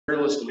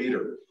fearless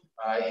leader.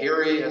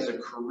 Harry has a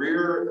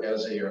career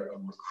as a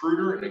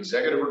recruiter, an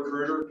executive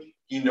recruiter.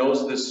 He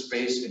knows this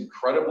space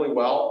incredibly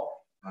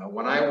well.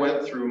 When I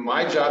went through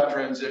my job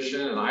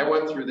transition and I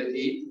went through the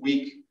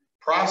 8-week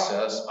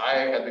process, I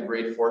had the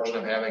great fortune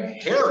of having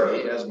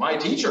Harry as my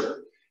teacher.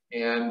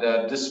 And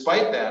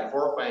despite that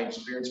horrifying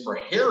experience for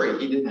Harry,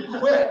 he didn't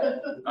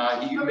quit.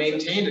 He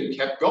maintained and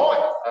kept going,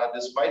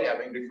 despite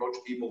having to coach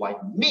people like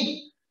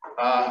me.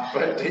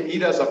 But he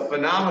does a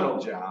phenomenal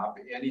job,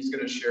 and he's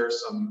going to share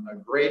some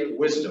great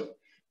wisdom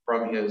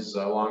from his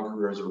long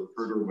career as a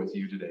recruiter with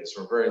you today.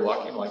 So we're very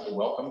lucky. I'd like to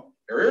welcome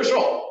Harry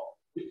Ardschul.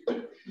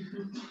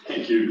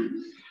 Thank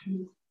you.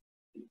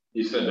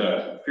 You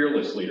said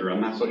fearless leader.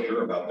 I'm not so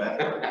sure about that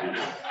part,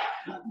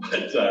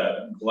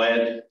 but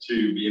glad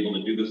to be able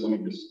to do this. Let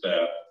me just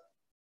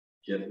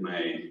get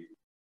my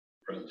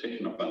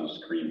presentation up on the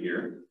screen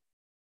here,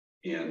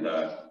 and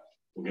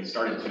we'll get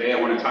started. Today I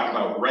want to talk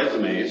about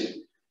resumes.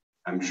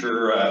 I'm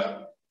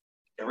sure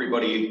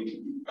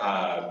everybody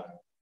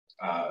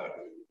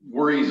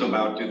worries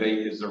about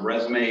is the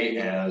resume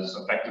as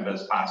effective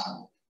as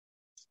possible?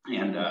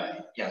 And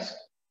yes,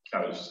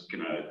 I was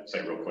going to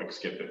say real quick,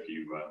 Skip, if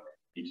you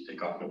need to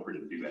take off, feel free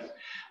to do that.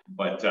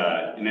 But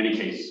in any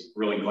case,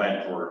 really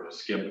glad for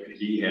Skip.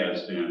 He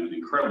has been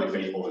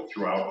incredibly faithful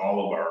throughout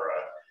all of our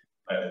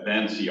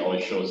events. He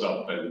always shows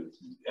up and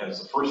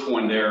as the first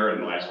one there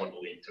and the last one to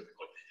lead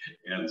typically.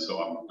 And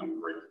so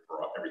I'm grateful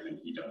for everything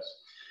he does.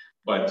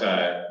 But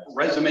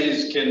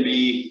resumes can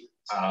be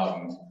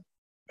a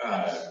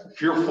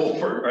fearful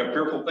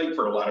thing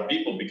for a lot of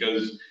people,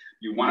 because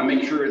you want to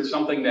make sure it's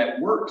something that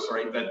works,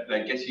 right?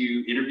 That gets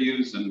you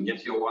interviews and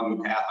gets you along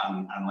the path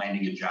on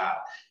landing a job.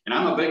 And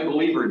I'm a big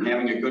believer in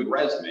having a good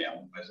resume.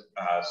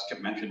 As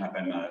Skip mentioned, I've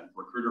been a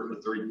recruiter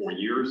for 34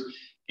 years,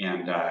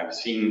 and I've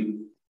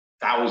seen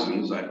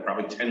thousands,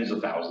 probably tens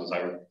of thousands.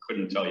 I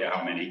couldn't tell you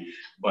how many,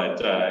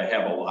 but I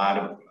have a lot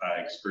of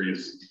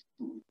experience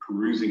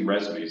perusing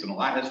resumes, and a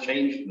lot has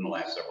changed in the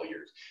last several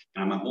years.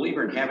 And I'm a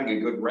believer in having a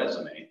good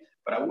resume.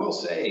 But I will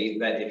say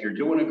that if you're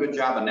doing a good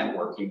job of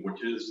networking,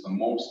 which is the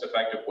most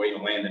effective way to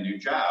land a new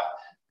job,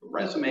 the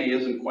resume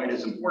isn't quite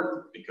as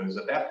important, because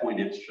at that point,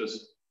 it's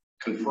just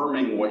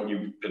confirming what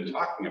you've been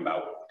talking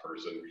about with the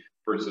person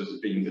versus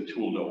being the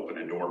tool to open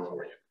a door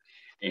for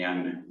you.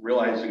 And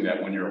realizing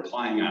that when you're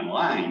applying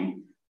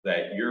online,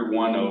 that you're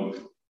one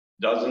of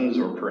dozens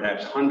or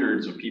perhaps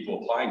hundreds of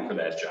people applying for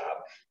that job.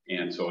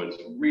 And so it's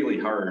really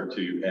hard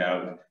to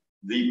have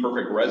the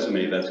perfect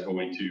resume that's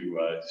going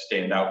to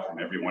stand out from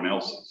everyone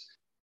else's.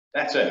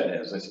 That said,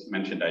 as I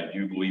mentioned, I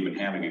do believe in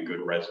having a good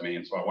resume.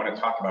 And so I want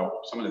to talk about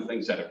some of the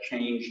things that have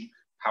changed,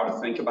 how to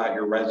think about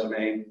your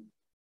resume,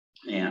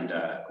 and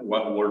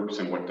what works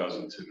and what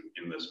doesn't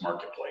in this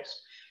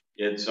marketplace.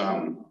 It's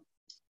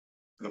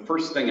the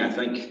first thing I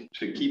think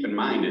to keep in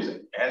mind is,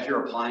 as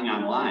you're applying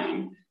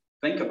online,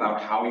 think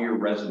about how your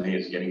resume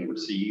is getting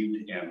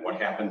received and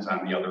what happens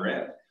on the other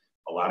end.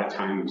 A lot of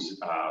times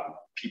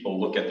people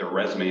look at their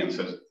resume and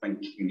think,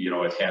 you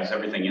know, it has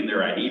everything in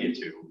there I need it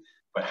to.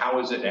 But how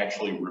is it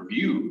actually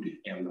reviewed?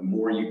 And the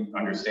more you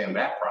understand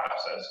that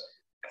process,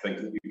 I think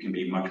that you can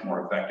be much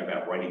more effective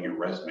at writing your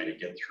resume to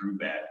get through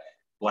that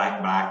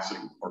black box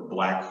or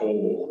black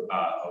hole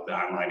of the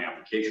online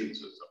application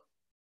system.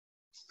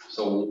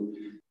 So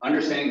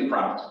understanding the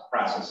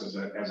process,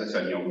 as I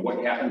said, you know,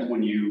 what happens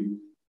when you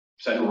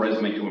send a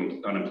resume to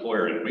an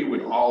employer? And we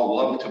would all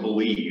love to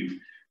believe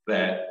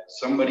that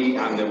somebody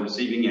on the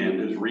receiving end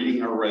is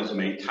reading our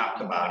resume top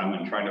to bottom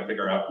and trying to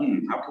figure out,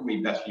 how can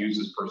we best use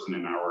this person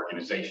in our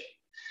organization?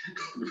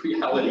 The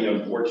reality,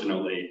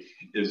 unfortunately,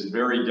 is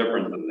very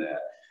different than that.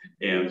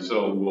 And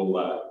so we'll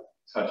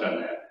touch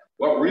on that.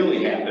 What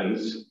really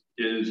happens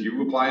is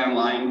you apply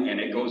online and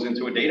it goes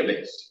into a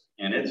database.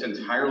 And it's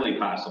entirely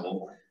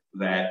possible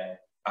that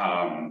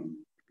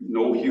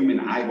no human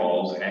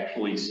eyeballs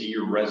actually see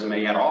your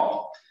resume at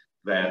all.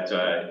 That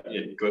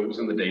it goes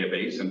in the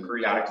database, and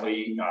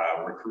periodically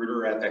a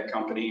recruiter at that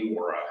company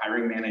or a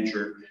hiring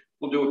manager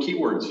will do a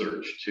keyword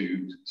search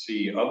to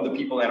see, of the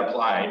people that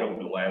applied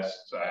over the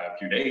last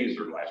few days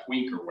or last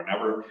week or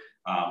whenever,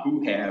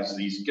 who has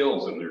these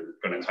skills, and they're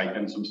going to type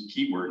in some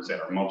keywords that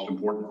are most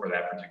important for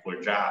that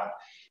particular job.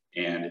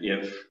 And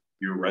if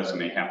your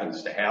resume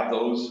happens to have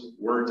those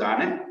words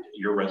on it,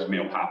 your resume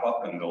will pop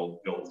up and they'll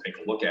take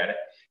a look at it.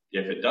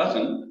 If it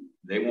doesn't,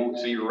 they won't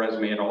see your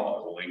resume at all.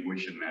 It will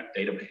languish in that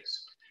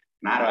database.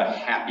 Not a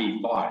happy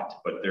thought,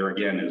 but there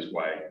again is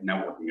why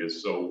networking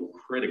is so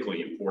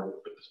critically important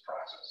for this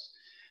process.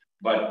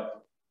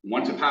 But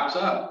once it pops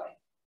up,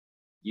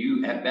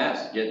 you at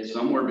best get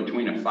somewhere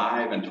between a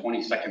 5 and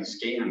 20-second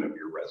scan of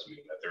your resume.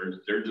 That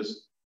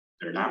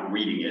they're not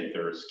reading it.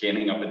 They're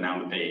scanning up and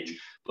down the page,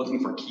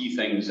 looking for key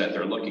things that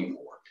they're looking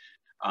for.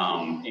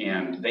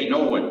 And they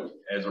know what,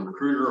 as a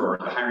recruiter or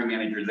the hiring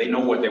manager, they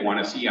know what they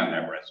want to see on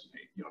that resume.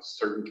 You know,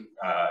 certain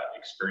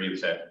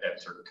experience at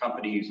certain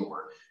companies,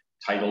 or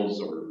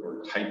titles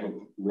or type of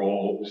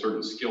role,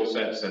 certain skill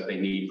sets that they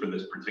need for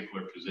this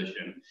particular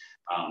position.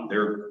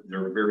 They're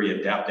very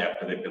adept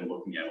after they've been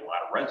looking at a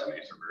lot of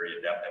resumes. They're very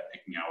adept at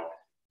picking out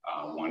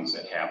ones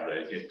that have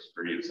the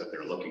experience that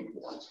they're looking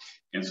for.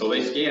 And so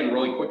they scan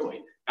really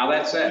quickly. Now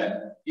that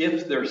said,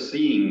 if they're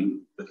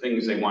seeing the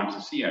things they want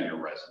to see on your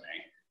resume,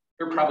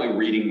 they're probably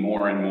reading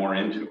more and more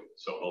into it.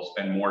 So they'll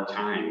spend more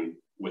time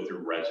with your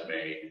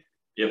resume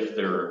if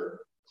they're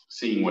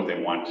seeing what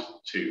they want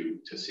to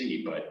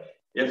see. But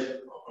if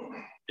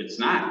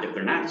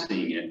they're not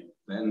seeing it,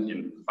 then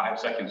in 5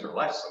 seconds or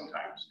less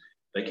sometimes,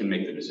 they can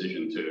make the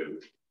decision to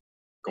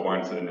go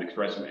on to the next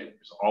resume.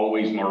 There's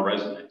always more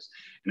resumes.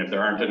 And if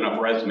there aren't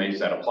enough resumes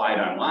that applied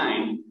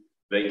online,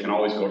 they can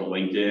always go to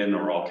LinkedIn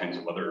or all kinds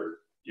of other,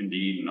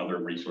 Indeed and other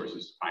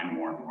resources to find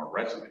more and more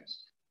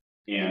resumes.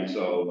 And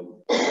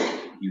so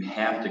you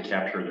have to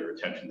capture their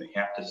attention. They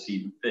have to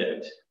see the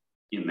fit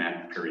in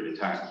that period of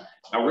time.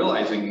 Now,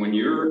 realizing when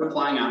you're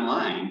applying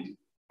online,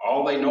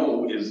 all they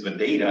know is the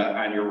data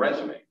on your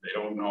resume. They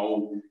don't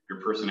know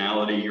your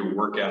personality, your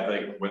work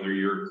ethic, whether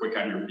you're quick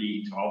on your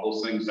feet, all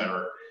those things that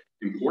are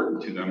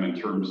important to them in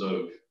terms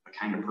of the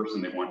kind of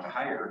person they want to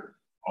hire.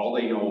 All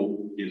they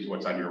know is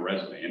what's on your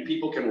resume. And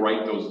people can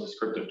write those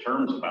descriptive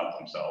terms about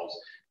themselves,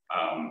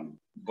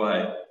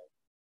 but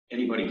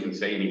anybody can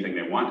say anything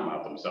they want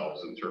about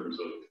themselves in terms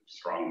of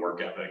strong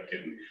work ethic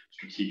and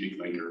strategic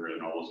thinker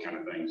and all those kind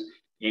of things.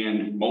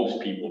 And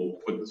most people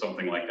put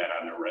something like that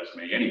on their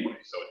resume anyway,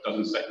 so it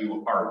doesn't set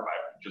you apart by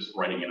just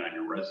writing it on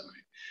your resume.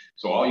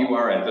 So all you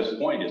are at this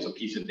point is a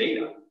piece of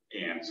data.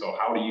 And so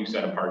how do you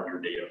set apart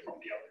your data from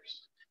the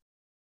others?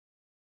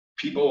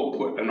 People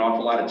put an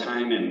awful lot of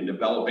time in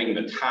developing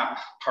the top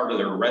part of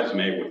their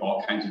resume with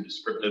all kinds of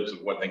descriptives of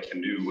what they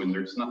can do, and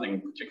there's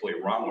nothing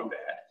particularly wrong with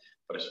that.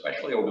 But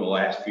especially over the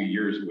last few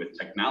years with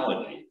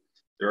technology,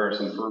 there are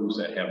some firms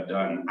that have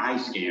done eye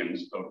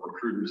scans of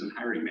recruiters and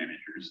hiring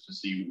managers to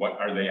see what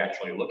are they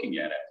actually looking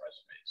at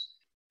resumes.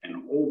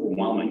 And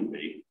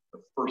overwhelmingly, the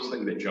first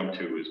thing they jump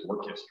to is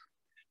work history,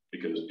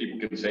 because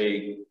people can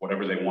say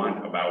whatever they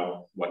want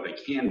about what they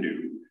can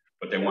do,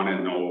 but they want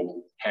to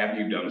know, have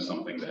you done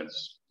something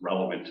that's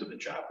relevant to the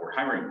job we're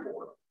hiring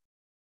for?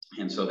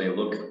 And so they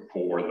look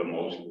for the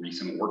most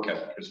recent work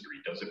history.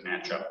 Does it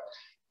match up?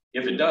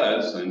 If it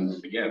does, then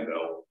again,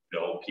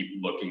 they'll keep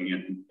looking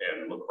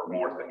and look for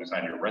more things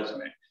on your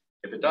resume.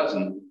 If it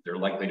doesn't, they're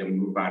likely to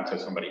move on to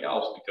somebody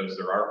else because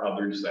there are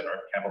others that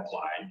have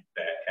applied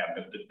that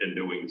have been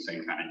doing the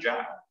same kind of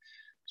job.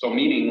 So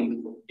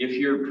meaning, if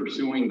you're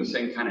pursuing the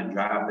same kind of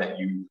job that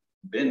you've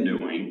been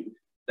doing,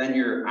 then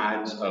your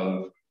odds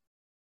of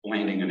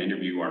landing an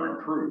interview are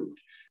improved.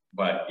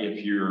 But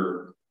if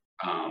you're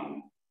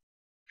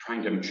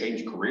trying to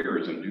change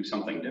careers and do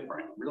something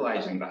different,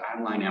 realizing the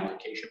online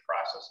application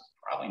process is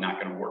probably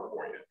not going to work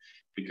for you,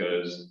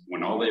 because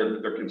when all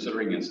they're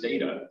considering is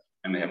data,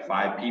 and they have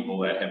 5 people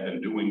that have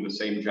been doing the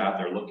same job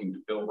they're looking to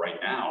fill right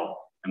now,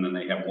 and then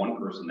they have one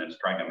person that's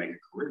trying to make a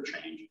career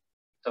change, it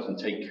doesn't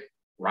take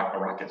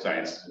rocket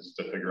science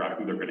to figure out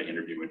who they're going to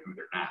interview and who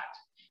they're not.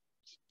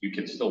 You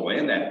can still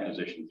land that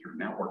position through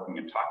networking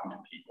and talking to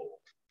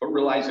people, but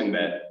realizing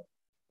that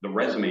the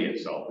resume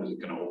itself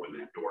isn't going to open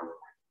that door for you.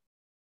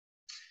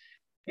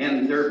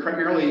 And they're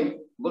primarily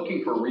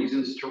looking for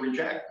reasons to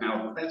reject.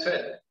 Now, that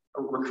said,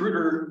 a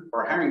recruiter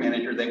or a hiring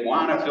manager, they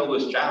want to fill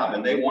this job,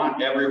 and they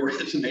want every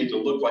resume to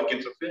look like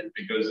it's a fit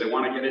because they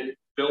want to get it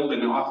filled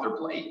and off their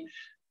plate.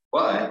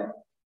 But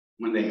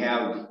when they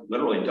have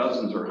literally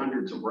dozens or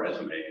hundreds of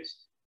resumes,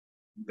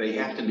 they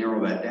have to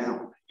narrow that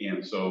down.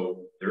 And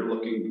so they're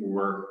looking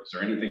for, is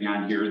there anything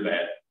on here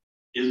that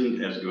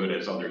isn't as good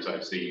as others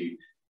I've seen,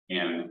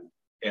 and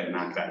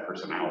knock that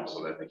person out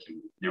so that they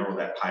can narrow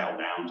that pile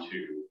down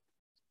to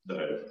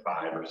the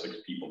 5 or 6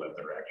 people that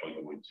they're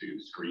actually going to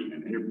screen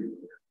and interview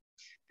with.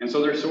 And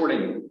so they're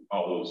sorting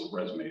all those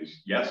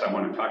resumes. Yes, I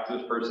want to talk to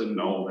this person.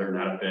 No, they're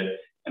not a fit.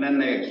 And then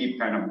they keep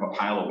kind of a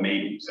pile of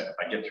maybes. If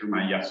I get through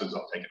my yeses,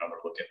 I'll take another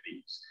look at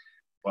these.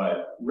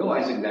 But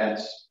realizing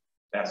that's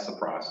the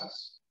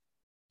process.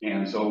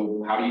 And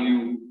so how do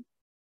you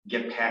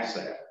get past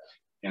that?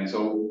 And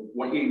so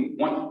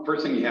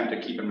first thing you have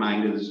to keep in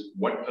mind is,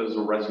 what does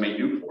a resume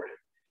do for you?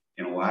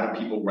 And a lot of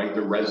people write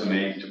their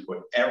resume to put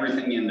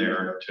everything in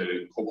there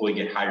to hopefully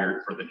get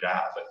hired for the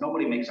job, but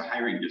nobody makes a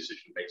hiring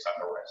decision based on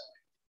their resume.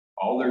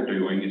 All they're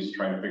doing is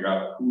trying to figure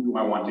out, who do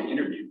I want to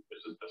interview?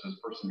 Does this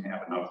person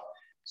have enough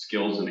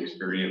skills and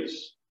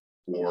experience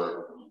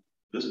for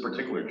this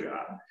particular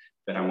job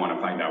that I want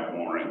to find out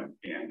more and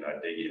dig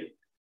in?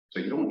 So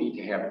you don't need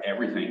to have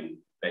everything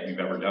that you've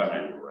ever done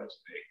on your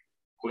resume.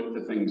 Put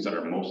the things that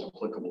are most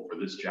applicable for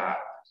this job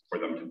for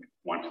them to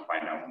want to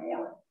find out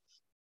more.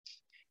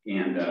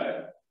 And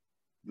the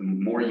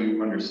more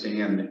you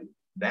understand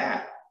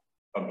that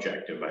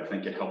objective, I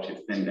think it helps you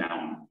thin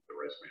down the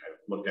resume. I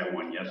looked at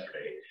one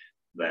yesterday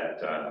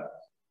that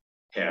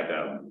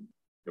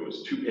it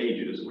was 2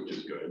 pages, which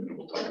is good, and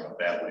we'll talk about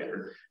that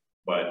later.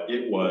 But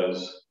it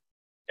was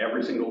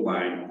every single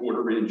line,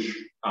 1/4-inch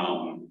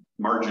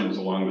margins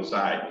along the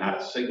side,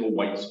 not a single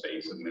white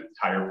space in the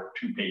entire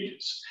 2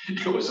 pages.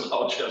 It was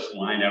all just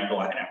line after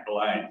line after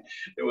line.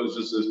 It was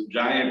just this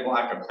giant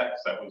block of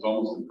text that was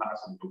almost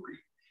impossible to read.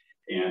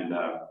 And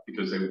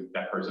because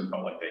that person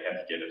felt like they had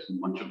to get as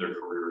much of their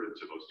career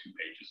into those 2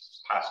 pages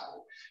as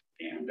possible,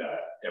 and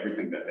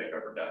everything that they've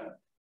ever done,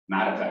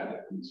 not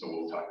effective. And so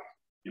we'll talk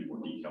in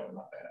more detail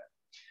about that.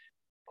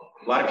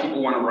 A lot of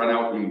people want to run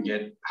out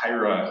and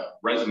hire a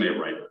resume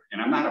writer,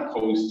 and I'm not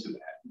opposed to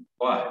that,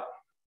 but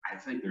I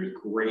think there's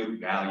great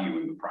value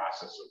in the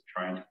process of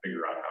trying to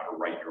figure out how to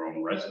write your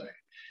own resume,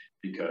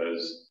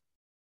 because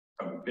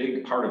a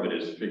big part of it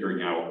is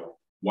figuring out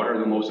what are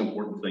the most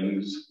important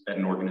things that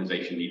an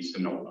organization needs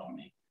to know about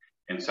me.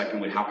 And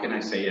secondly, how can I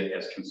say it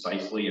as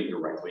concisely and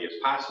directly as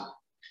possible?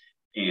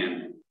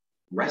 And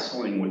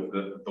wrestling with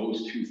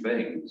those 2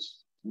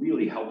 things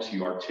really helps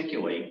you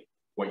articulate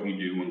what you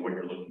do and what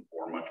you're looking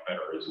for much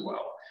better as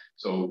well.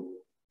 So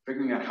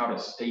figuring out how to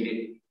state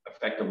it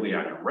effectively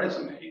on your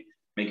resume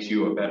makes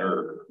you a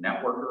better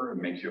networker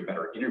and makes you a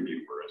better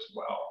interviewer as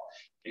well.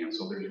 And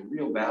so there's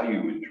real value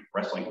in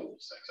wrestling with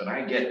these things. And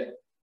I get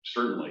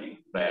certainly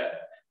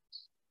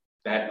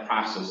that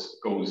process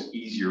goes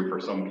easier for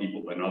some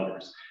people than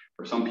others.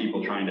 For some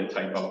people, trying to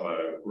type up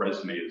a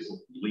resume is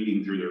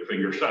bleeding through their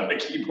fingers on the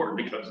keyboard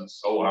because it's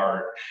so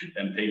hard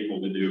and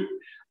painful to do.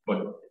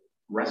 But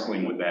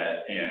wrestling with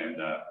that and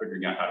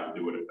figuring out how to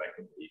do it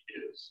effectively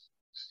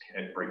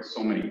it brings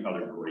so many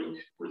other great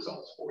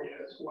results for you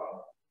as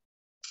well.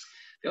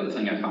 The other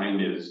thing I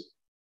find is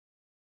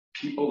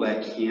people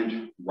that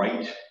can't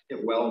write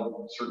it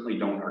well certainly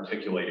don't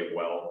articulate it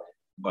well,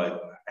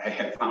 but I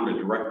have found a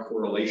direct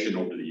correlation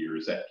over the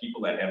years that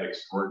people that have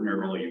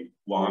extraordinarily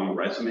long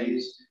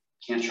resumes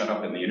can't shut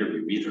up in the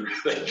interview either.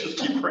 They just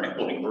keep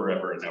rambling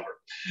forever and ever.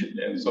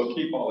 And so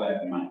keep all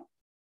that in mind.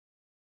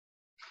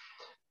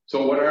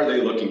 So what are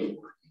they looking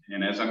for?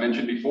 And as I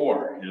mentioned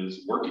before,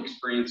 is work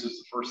experience is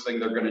the first thing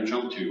they're going to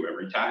jump to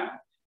every time.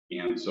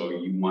 And so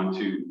you want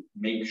to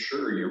make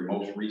sure your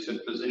most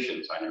recent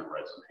positions on your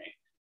resume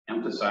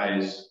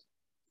emphasize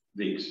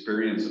the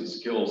experience and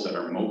skills that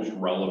are most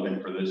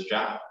relevant for this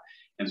job.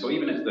 And so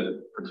even if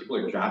the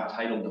particular job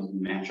title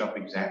doesn't match up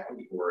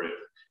exactly, or if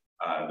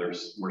there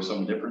were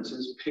some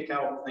differences, pick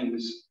out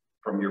things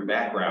from your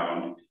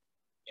background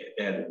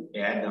and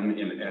add them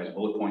in as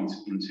bullet points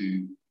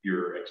into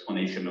your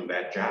explanation of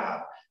that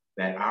job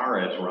that are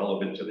as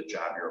relevant to the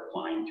job you're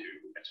applying to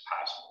as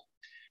possible.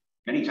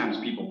 Many times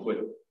people put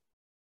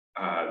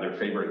their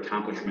favorite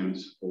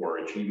accomplishments or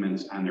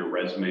achievements on their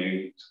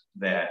resumes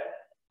that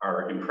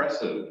are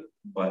impressive,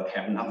 but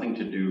have nothing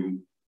to do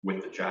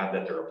with the job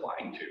that they're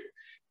applying to.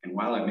 And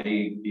while it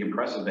may be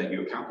impressive that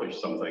you accomplished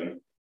something,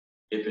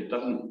 if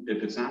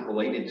it's not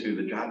related to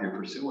the job you're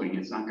pursuing,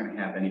 it's not going to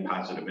have any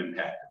positive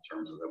impact in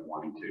terms of them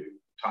wanting to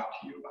talk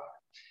to you about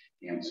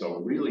it. And so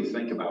really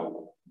think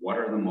about what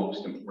are the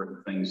most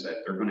important things that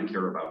they're going to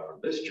care about for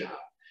this job,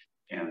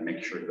 and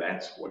make sure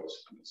that's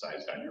what's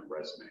emphasized on your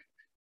resume.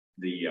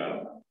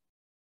 The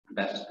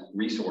best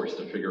resource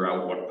to figure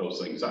out what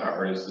those things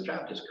are is the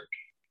job description.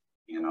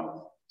 And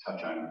I'll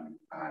touch on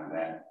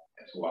that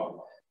as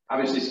well.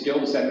 Obviously,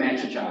 skills that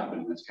match a job,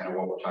 and that's kind of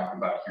what we're talking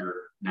about here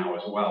now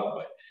as well.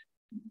 But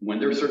when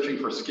they're searching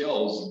for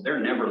skills, they're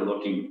never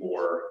looking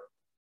for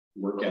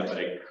work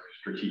ethic,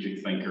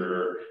 strategic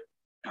thinker,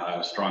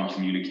 strong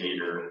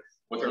communicator.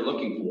 What they're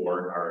looking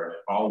for are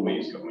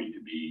always going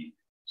to be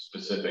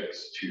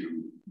specifics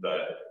to the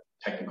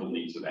technical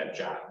needs of that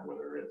job,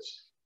 whether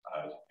it's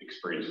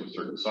experience with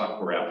certain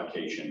software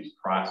applications,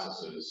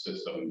 processes,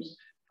 systems,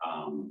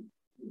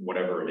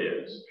 whatever it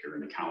is. If you're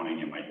in accounting,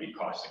 it might be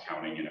cost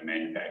accounting in a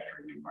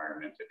manufacturing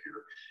environment. If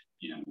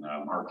you're in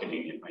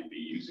marketing, it might be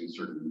using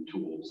certain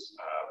tools,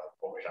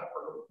 Photoshop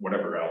or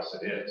whatever else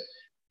it is.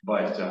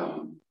 But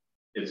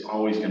it's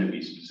always going to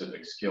be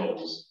specific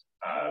skills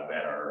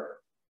that are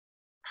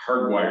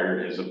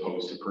hardwired as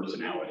opposed to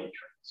personality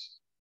traits.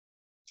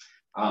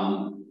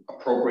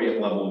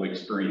 Appropriate level of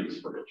experience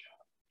for a job.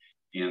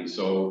 And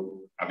so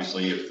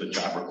obviously if the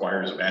job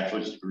requires a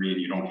bachelor's degree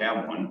and you don't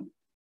have one,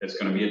 it's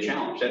going to be a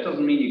challenge. That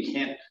doesn't mean you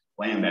can't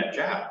land that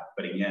job,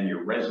 but again,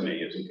 your resume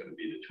isn't going to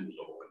be the tool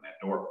to open that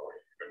door for you.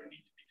 You're going to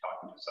need to be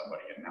talking to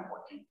somebody and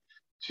networking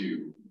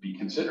to be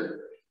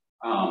considered.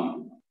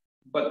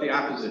 But the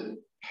opposite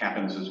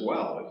happens as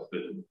well. If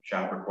the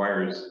job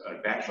requires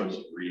a bachelor's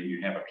degree and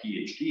you have a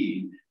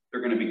PhD,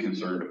 they're going to be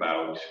concerned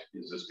about,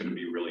 is this going to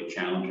be really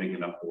challenging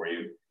enough for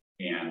you?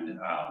 And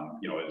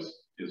you know, is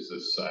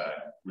this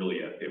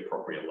really at the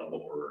appropriate level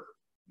for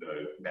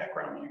the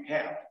background you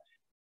have?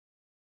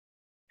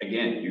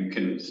 Again, you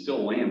can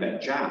still land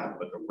that job,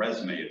 but the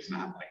resume is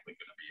not likely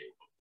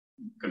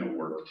going to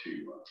work to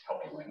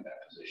help you land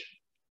that position.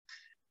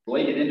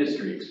 Related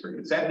industry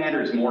experience, that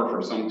matters more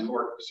for some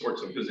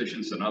sorts of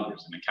positions than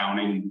others. In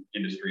accounting,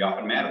 industry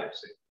often matters.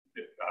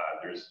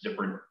 There's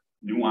different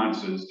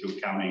nuances to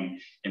accounting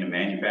in a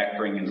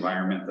manufacturing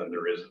environment than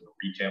there is in a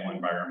retail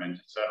environment,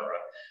 et cetera.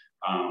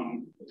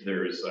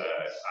 There's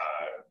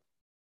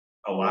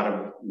a lot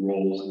of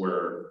roles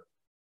where,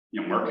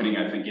 you know, marketing,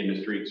 I think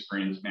industry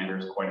experience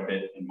matters quite a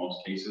bit in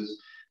most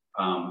cases.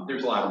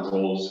 There's a lot of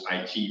roles,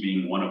 IT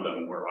being one of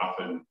them, where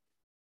often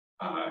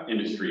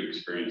industry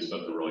experience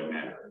doesn't really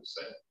matter. It's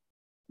that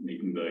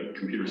making the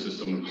computer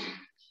systems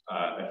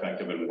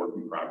effective and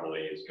working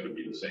properly is going to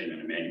be the same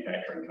in a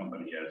manufacturing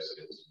company as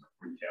it is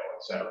in retail,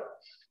 et cetera.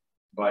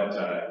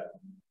 But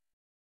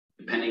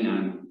depending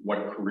on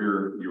what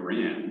career you're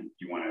in,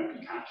 you want to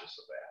be conscious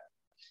of that.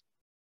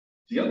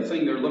 The other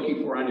thing they're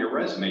looking for on your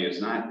resume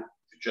is not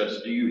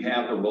just do you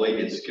have the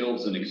related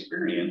skills and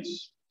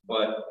experience,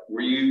 but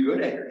were you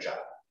good at your job?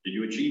 Did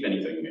you achieve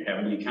anything? Did you have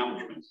any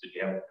accomplishments? Did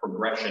you have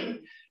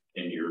progression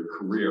in your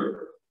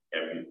career?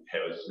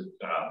 Has it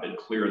been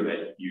clear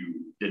that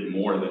you did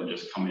more than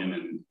just come in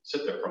and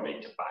sit there from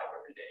 8 to 5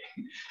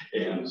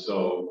 every day? And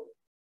so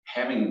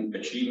having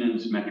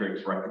achievements,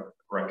 metrics,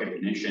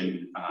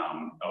 recognition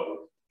of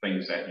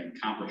things that you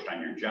accomplished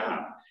on your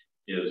job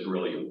is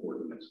really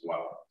important as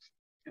well.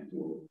 And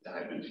we'll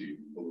dive into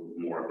a little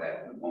more of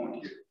that in a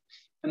moment here.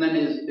 And then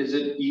is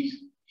it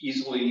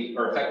easily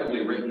or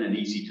effectively written and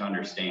easy to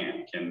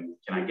understand? Can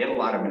I get a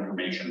lot of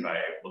information by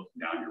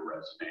looking down your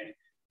resume?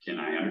 Can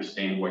I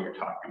understand what you're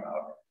talking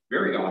about?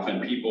 Very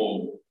often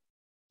people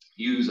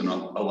use a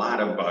lot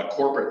of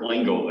corporate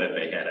lingo that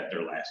they had at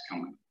their last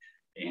company.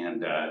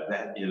 And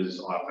that is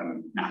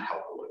often not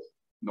helpful.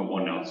 No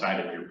one outside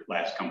of your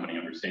last company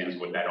understands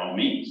what that all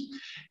means.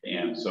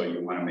 And so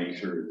you want to make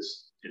sure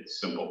it's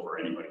simple for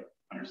anybody to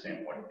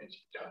understand what it is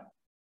you've done.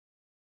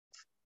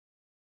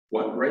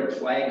 What red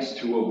flags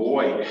to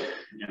avoid?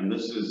 And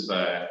this is,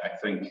 I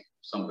think,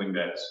 something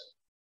that's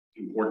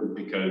important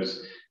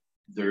because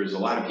there's a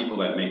lot of people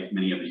that make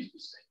many of these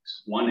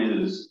mistakes. One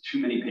is too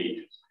many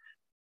pages.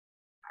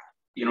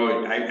 You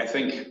know, I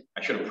think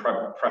I should have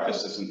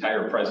prefaced this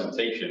entire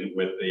presentation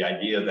with the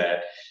idea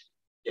that,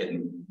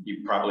 and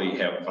you probably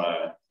have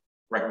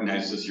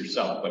recognized this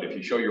yourself, but if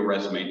you show your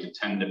resume to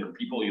 10 different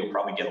people, you'll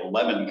probably get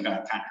 11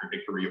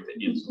 contradictory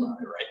opinions about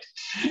it,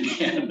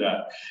 right? And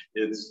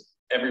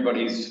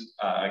everybody's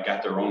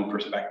got their own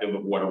perspective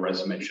of what a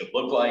resume should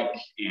look like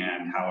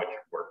and how it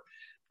should work.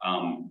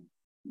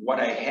 What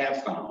I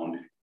have found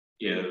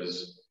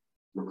is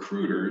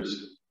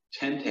recruiters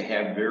tend to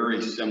have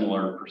very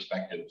similar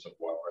perspectives of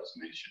what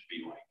resumes should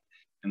be like.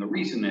 And the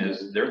reason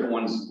is they're the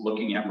ones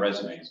looking at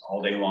resumes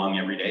all day long,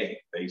 every day.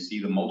 They see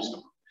the most of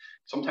them.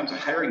 Sometimes a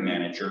hiring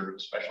manager,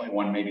 especially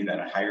one maybe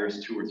that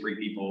hires 2 or 3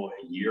 people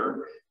a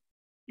year,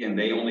 and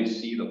they only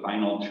see the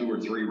final 2 or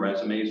 3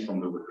 resumes from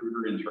the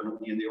recruiter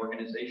internally in the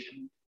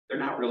organization. They're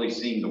not really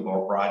seeing the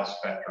broad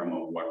spectrum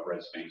of what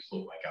resumes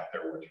look like out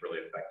there, what's really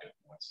effective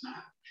and what's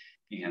not.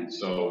 And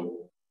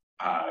so,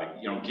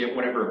 you know, get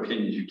whatever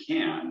opinions you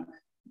can,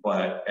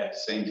 but at the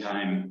same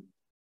time,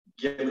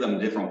 give them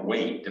different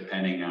weight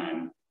depending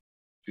on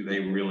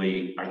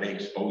are they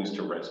exposed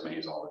to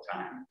resumes all the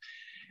time?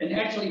 And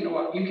actually, you know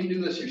what, you can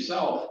do this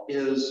yourself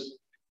is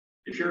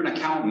if you're an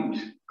accountant,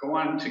 go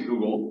on to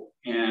Google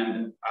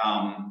and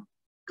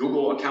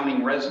Google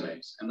accounting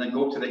resumes and then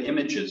go to the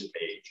images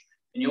page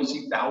and you'll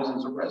see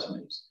thousands of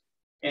resumes.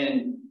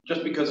 And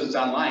just because it's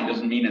online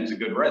doesn't mean it's a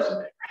good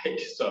resume, right?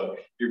 So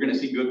you're going to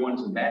see good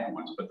ones and bad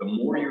ones, but the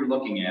more you're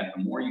looking at,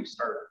 the more you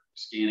start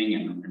scanning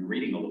and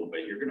reading a little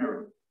bit, you're going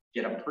to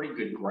get a pretty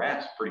good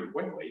grasp pretty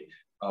quickly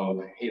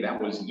of, hey,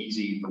 that was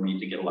easy for me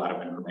to get a lot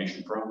of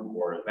information from,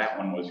 or that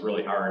one was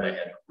really hard. I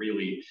had to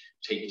really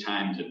take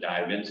time to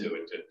dive into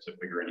it to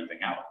figure anything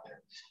out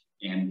there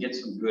and get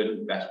some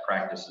good best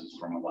practices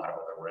from a lot of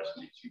other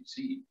resumes you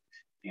see.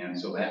 And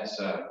so that's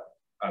a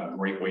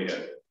great way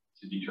to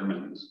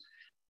determine this.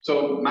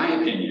 So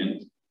my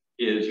opinion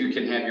is you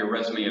can have your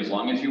resume as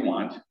long as you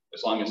want,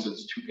 as long as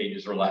it's 2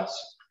 pages or less.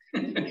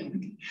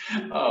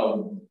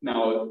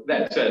 Now,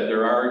 that said,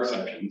 there are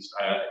exceptions.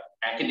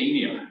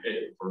 Academia,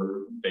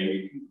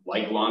 they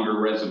like longer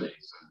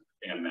resumes,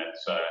 and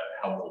that's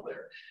helpful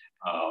there.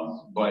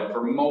 But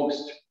for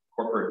most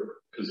corporate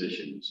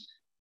positions,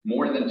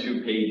 more than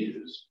 2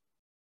 pages,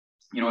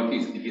 you know,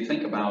 if you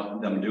think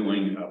about them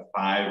doing a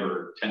 5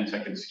 or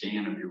 10-second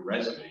scan of your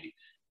resume,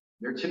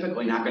 they're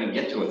typically not going to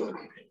get to a 3rd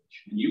page.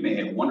 And you may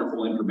have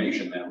wonderful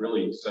information that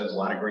really says a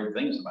lot of great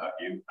things about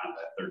you on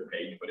that 3rd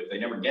page, but if they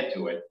never get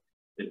to it,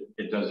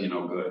 it does you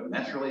no good. And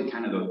that's really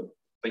kind of the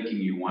thinking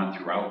you want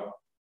throughout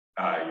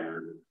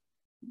your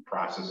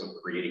process of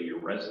creating your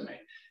resume.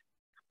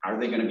 Are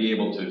they going to be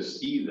able to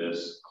see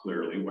this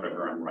clearly,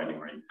 whatever I'm writing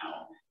right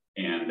now?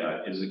 And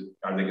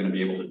are they going to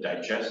be able to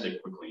digest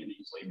it quickly and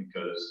easily?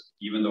 Because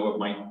even though it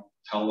might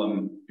tell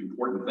them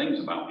important things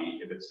about me,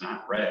 if it's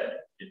not read,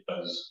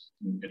 it's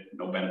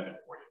no benefit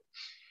for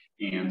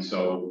you. And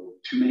so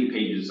too many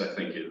pages, I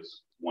think,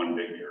 is one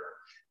big error.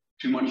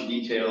 Too much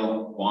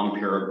detail, long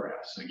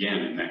paragraphs. Again,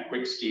 in that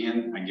quick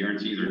scan, I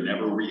guarantee they're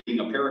never reading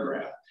a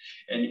paragraph.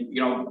 And,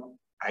 you know,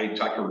 I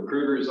talk to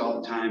recruiters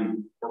all the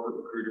time,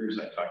 corporate recruiters,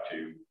 I talk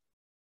to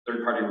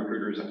third-party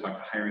recruiters, I talk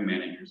to hiring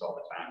managers all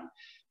the time.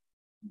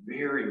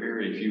 Very,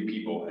 very few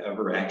people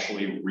ever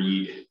actually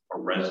read a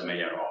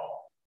resume at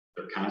all.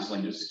 They're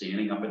constantly just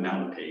scanning up and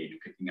down the page,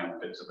 picking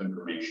up bits of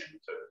information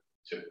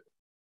to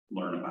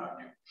learn about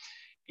you.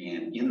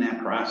 And in that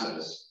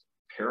process,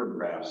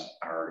 paragraphs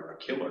are a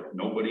killer.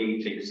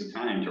 Nobody takes the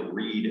time to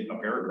read a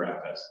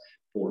paragraph that's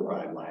 4 or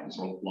 5 lines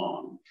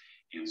long.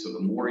 And so the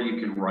more you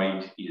can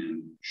write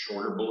in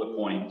shorter bullet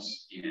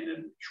points,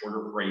 in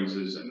shorter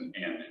phrases, and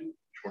in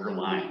shorter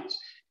lines,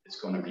 it's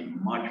going to be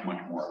much,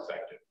 much more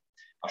effective.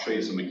 I'll show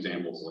you some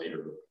examples later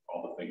of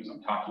all the things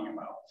I'm talking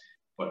about,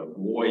 but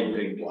avoid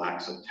big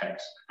blocks of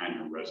text on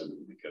your resume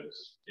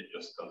because it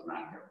just does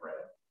not get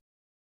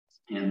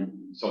read. And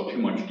so too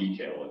much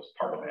detail is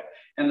part of that.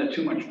 And the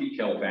too much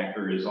detail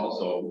factor is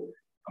also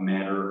a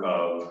matter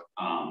of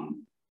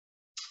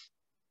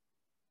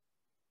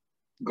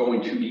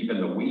going too deep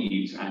in the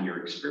weeds on your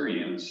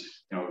experience,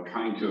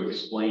 trying to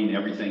explain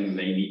everything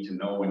they need to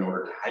know in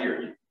order to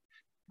hire you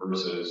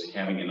versus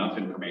having enough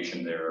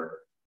information there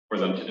for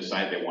them to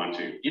decide they want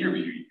to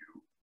interview you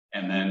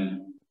and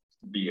then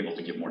be able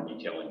to give more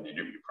detail in the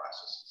interview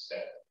process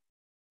instead.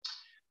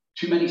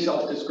 Too many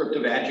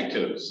self-descriptive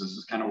adjectives. This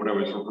is kind of what I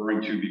was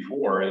referring to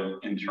before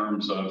in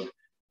terms of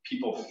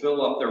people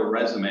fill up their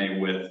resume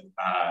with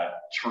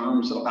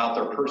terms about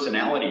their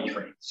personality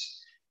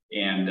traits.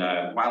 And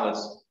while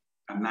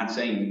I'm not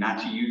saying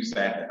not to use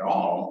that at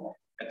all,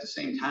 at the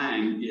same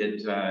time,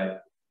 it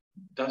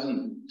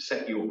doesn't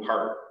set you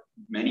apart.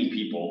 Many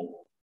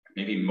people,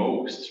 maybe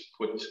most,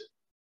 put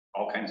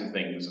all kinds of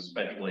things,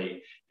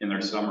 especially in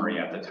their summary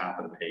at the top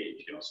of the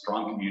page.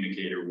 Strong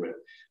communicator with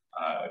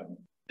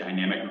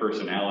dynamic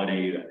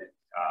personality,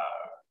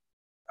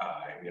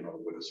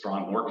 with a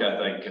strong work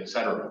ethic,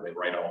 etc. They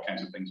write all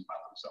kinds of things about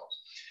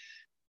themselves.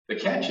 The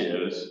catch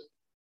is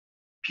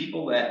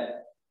people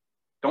that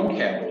don't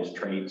have those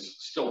traits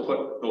still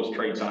put those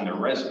traits on their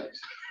resumes.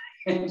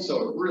 And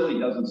so it really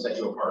doesn't set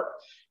you apart.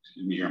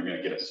 Excuse me, I'm going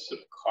to get a sip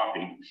of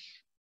coffee.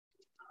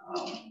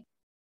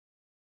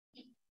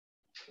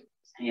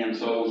 And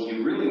so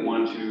you really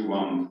want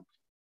to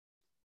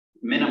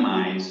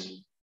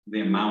minimize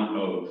the amount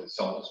of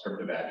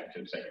self-descriptive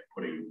adjectives that you're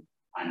putting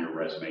on your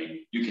resume.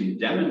 You can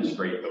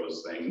demonstrate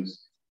those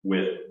things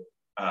with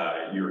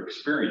your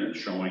experience,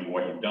 showing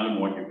what you've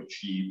done, what you've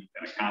achieved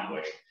and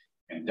accomplished,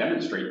 and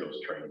demonstrate those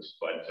traits,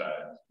 but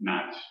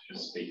not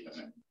just state them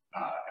in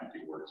empty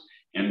words.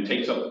 And it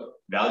takes up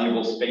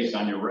valuable space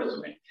on your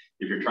resume.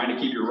 If you're trying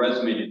to keep your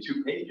resume to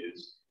 2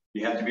 pages,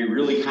 you have to be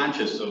really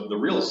conscious of the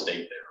real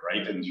estate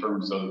there, right? In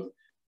terms of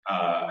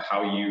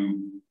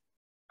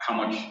how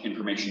much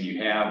information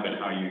you have and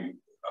how you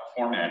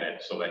format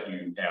it so that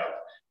you have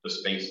the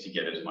space to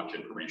get as much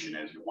information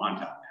as you want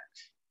on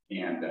that.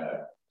 And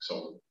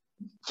so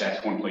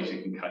that's one place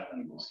you can cut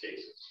in most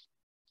cases.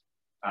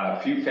 A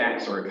few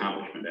facts or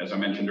accomplishment. As I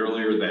mentioned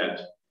earlier,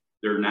 that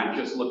they're not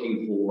just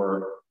looking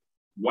for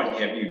what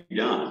have you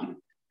done,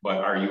 but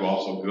are you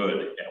also good at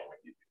what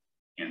you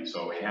do? And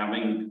so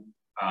having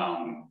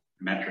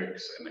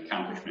metrics and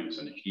accomplishments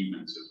and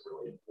achievements is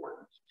really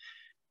important.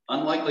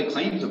 Unlikely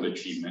claims of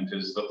achievement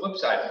is the flip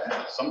side of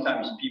that.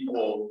 Sometimes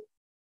people,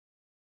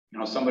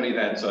 somebody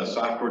that's a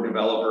software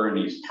developer and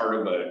he's part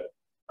of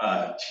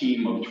a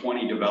team of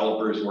 20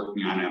 developers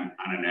working on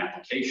an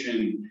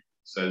application,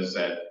 says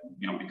that,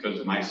 because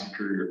of my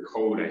superior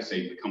code, I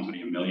saved the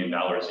company $1 million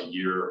a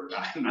year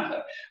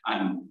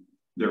on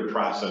their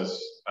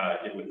process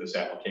with this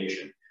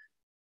application.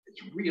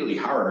 It's really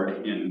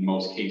hard in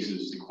most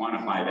cases to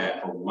quantify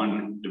that for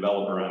one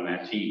developer on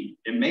that team.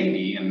 It may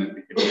be, and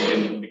if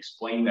you can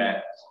explain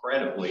that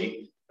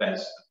credibly,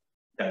 that's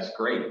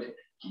great.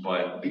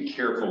 But be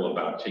careful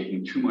about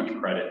taking too much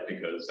credit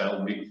because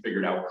that'll be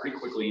figured out pretty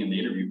quickly in the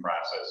interview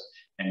process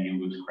and you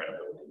lose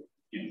credibility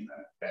in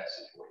that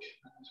situation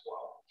as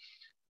well.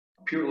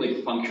 A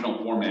purely functional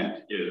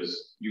format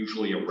is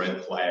usually a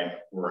red flag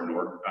for a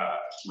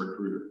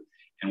recruiter.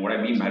 And what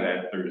I mean by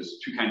that, there's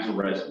 2 kinds of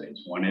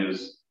resumes. One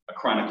is a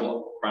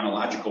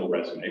chronological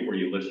resume where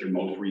you list your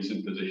most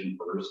recent position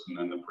first and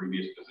then the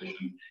previous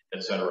position,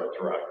 et cetera,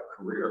 throughout your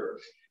career.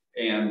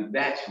 And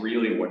that's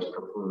really what's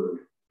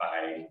preferred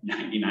by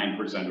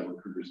 99% of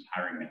recruiters and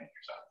hiring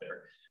managers out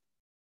there.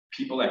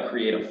 People that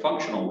create a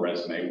functional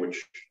resume,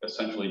 which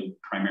essentially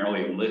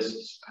primarily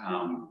lists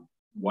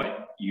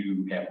what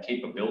you have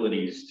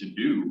capabilities to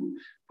do,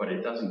 but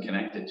it doesn't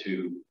connect it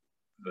to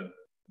the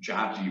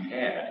jobs you've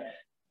had,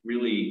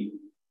 really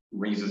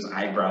raises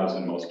eyebrows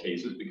in most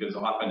cases because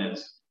often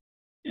it's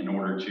in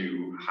order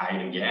to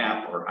hide a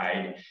gap or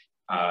hide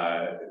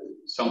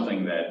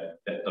something that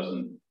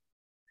doesn't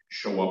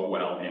show up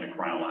well in a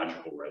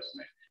chronological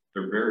resume.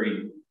 They're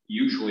very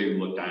usually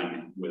looked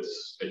on with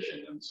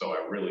suspicion, and so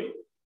I really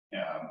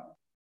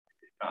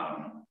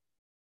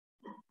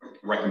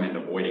recommend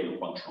avoiding a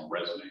functional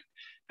resume.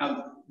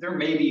 Now, there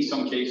may be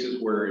some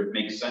cases where it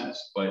makes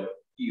sense, but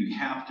you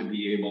have to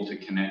be able to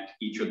connect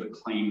each of the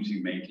claims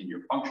you make in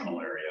your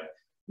functional area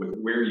with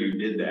where you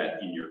did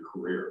that in your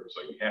career.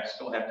 So you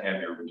still have to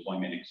have your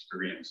employment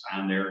experience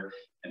on there,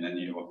 and then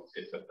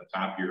if at the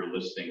top of your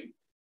listing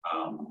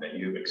that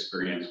you have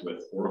experience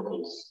with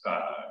Oracle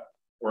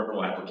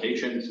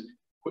applications,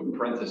 put in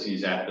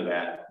parentheses after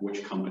that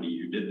which company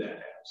you did that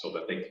at so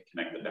that they can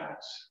connect the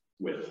dots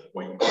with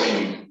what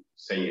you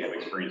say you have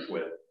experience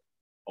with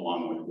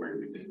along with where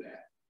you did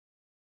that.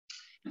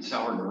 And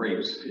sour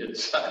grapes,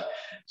 it's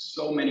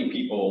so many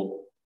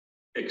people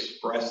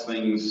express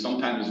things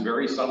sometimes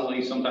very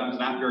subtly, sometimes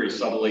not very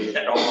subtly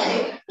at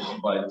all,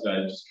 but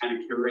just kind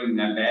of carrying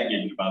that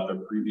baggage about their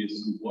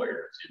previous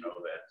employers, you know,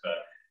 that,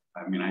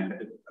 I mean,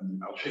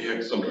 I'll show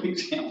you some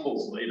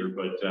examples later,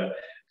 but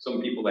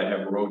some people that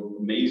have wrote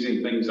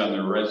amazing things on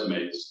their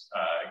resumes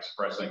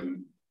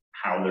expressing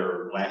how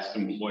their last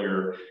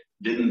employer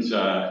didn't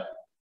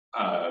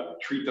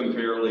treat them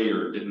fairly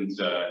or didn't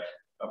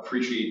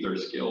appreciate their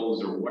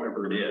skills or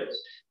whatever it is.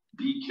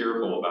 Be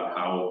careful about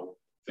how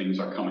things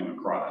are coming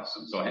across.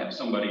 And so have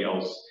somebody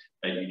else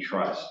that you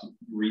trust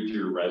read through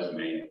your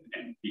resume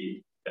and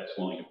be that's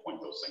willing to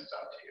point those things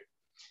out to you.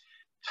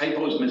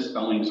 Typos,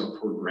 misspellings, or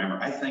poor grammar.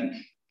 I think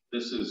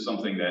this is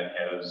something that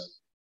has,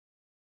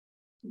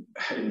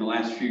 in the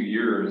last few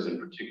years in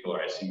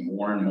particular, I see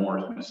more and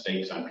more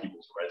mistakes on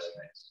people's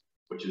resumes,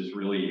 which is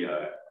really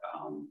a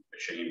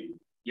shame.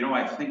 You know,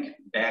 I think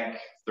back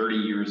 30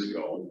 years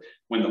ago,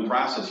 when the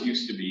process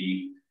used to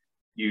be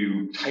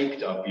you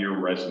typed up your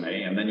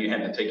resume and then you had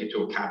to take it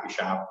to a copy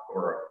shop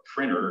or a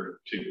printer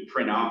to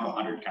print off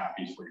 100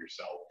 copies for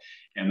yourself.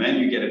 And then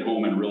you get it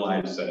home and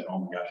realize that, oh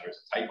my gosh,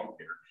 there's a typo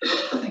here.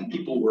 I think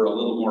people were a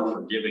little more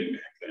forgiving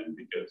back then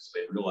because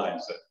they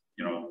realized that,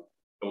 you know,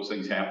 those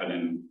things happen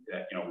and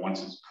that, you know,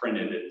 once it's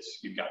printed,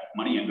 you've got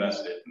money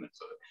invested and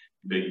it's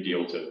a big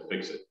deal to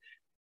fix it.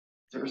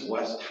 There's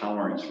less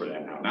tolerance for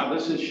that now. Now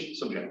this is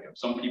subjective.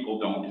 Some people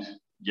don't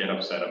get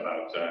upset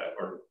about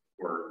or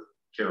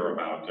care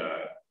about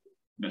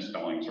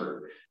misspellings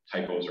or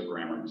typos or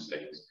grammar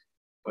mistakes.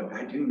 But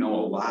I do know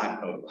a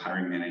lot of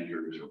hiring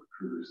managers or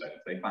recruiters that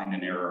if they find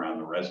an error on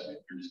the resume,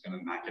 they're just going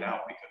to knock it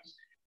out, because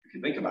if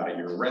you think about it,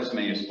 your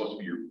resume is supposed to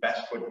be your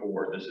best foot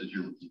forward. This is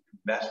your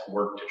best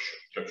work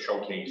to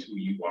showcase who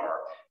you are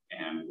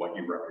and what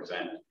you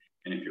represent.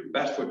 And if your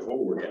best foot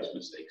forward has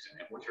mistakes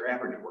in it, what's your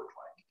average work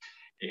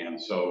like? And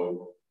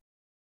so,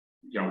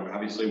 you know,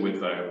 obviously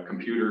with a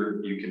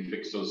computer, you can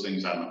fix those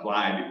things on the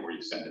fly before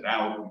you send it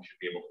out. You should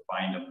be able to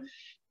find them.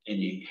 And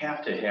you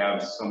have to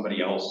have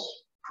somebody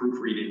else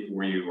proofread it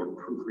for you or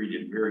proofread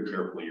it very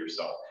carefully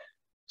yourself.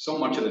 So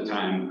much of the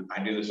time,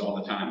 I do this all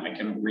the time. I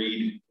can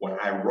read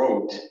what I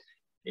wrote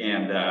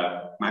and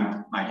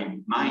my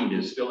mind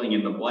is filling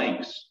in the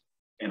blanks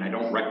and I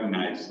don't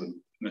recognize the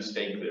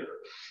mistake there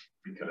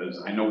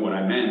because I know what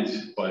I meant,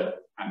 but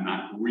I'm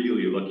not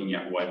really looking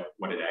at what it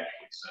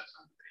actually says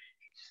on the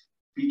page.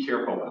 Be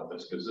careful about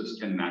this because this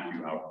can knock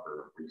you out for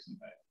a reason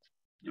that,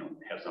 you know,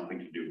 has nothing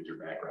to do with your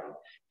background.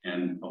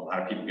 And a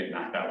lot of people get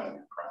knocked out in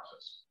that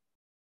process.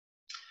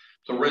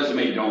 So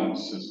resume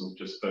don'ts is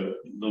just a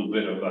little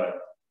bit of a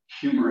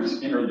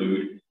humorous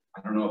interlude.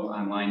 I don't know if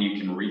online you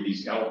can read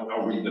these.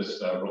 I'll read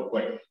this real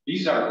quick.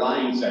 These are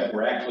lines that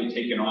were actually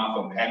taken off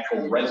of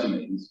actual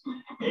resumes.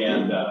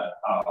 And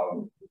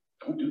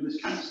don't do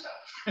this kind of stuff.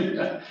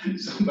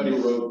 Somebody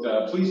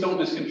wrote, please don't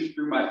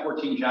misconstrue my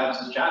 14 jobs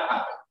as job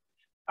hopping.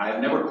 I've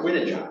never quit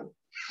a job.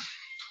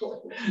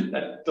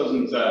 That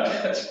doesn't,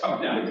 that's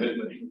probably not a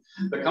good thing.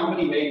 The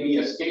company made me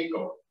a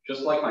scapegoat,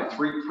 just like my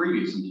 3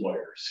 previous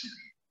employers.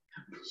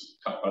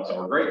 Talk about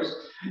sour grapes.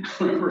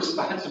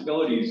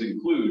 Responsibilities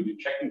include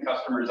checking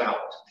customers out.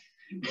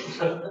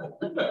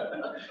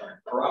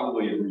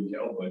 Probably in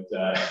retail, but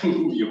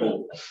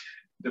you'll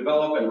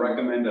develop and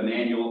recommend an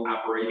annual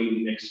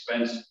operating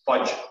expense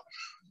budget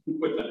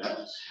with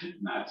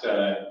not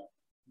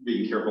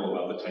being careful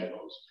about the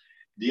typos.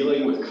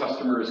 Dealing with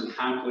customers'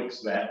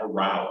 conflicts that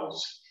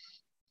arouse.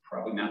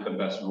 Probably not the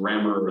best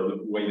grammar or the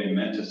way they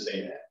meant to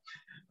say that.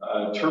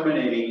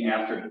 Terminated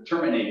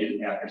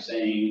after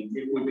saying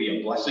it would be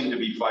a blessing to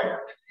be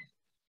fired.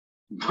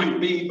 Might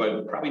be,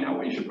 but probably not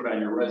what you should put on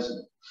your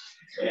resume.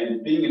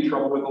 And being in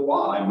trouble with the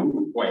law, I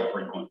move quite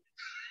frequently.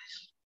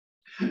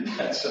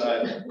 That's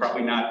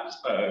probably not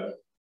an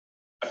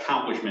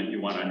accomplishment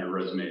you want on your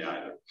resume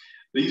either.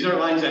 These are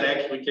lines that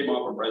actually came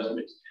off of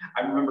resumes.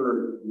 I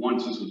remember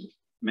once, this was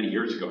many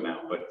years ago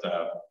now, but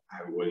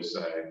I was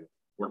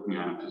working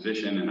on a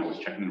position and I was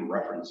checking the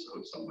reference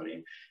of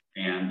somebody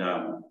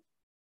and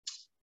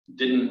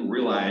didn't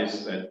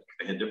realize that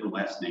they had different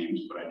last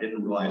names, but I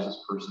didn't realize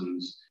this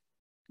person's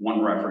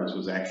one reference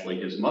was actually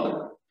his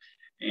mother.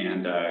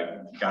 And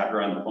got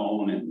her on the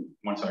phone, and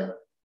once I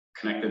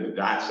connected the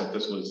dots that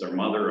this was their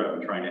mother,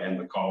 I'm trying to end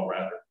the call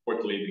rather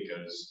quickly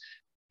because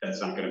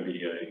that's not going to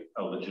be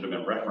a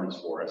legitimate reference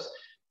for us.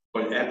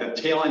 But at the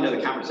tail end of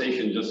the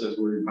conversation, just as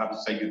we were about to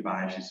say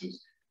goodbye, she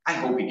says, I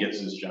hope he gets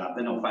this job,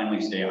 then he'll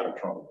finally stay out of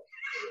trouble.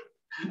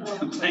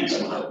 Thanks,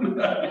 Mom.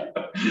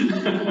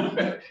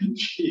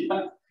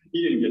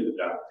 He didn't get the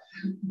job.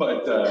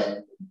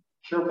 But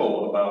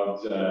careful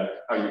about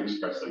how you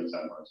express things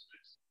on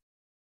resumes.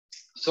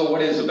 So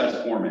what is the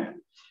best format?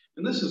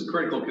 And this is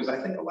critical because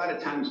I think a lot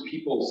of times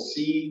people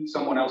see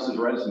someone else's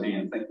resume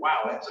and think,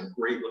 wow, that's a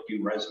great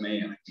looking resume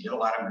and I can get a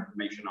lot of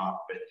information off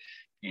of it.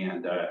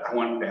 And I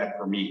want that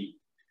for me.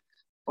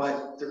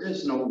 But there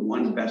is no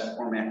one best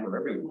format for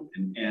everyone.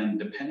 And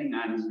depending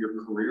on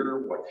your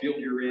career, what field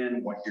you're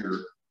in, what your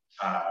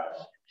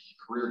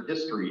career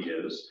history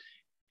is,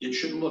 it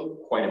should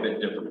look quite a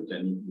bit different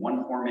than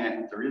one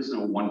format. There is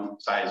no one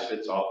size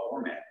fits all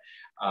format.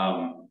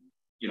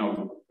 You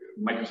know,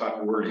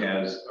 Microsoft Word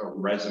has a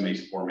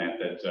resumes format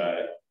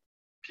that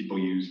people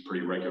use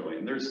pretty regularly.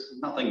 And there's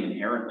nothing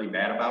inherently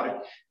bad about it,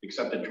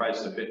 except it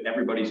tries to fit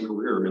everybody's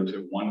career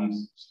into one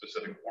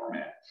specific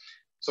format.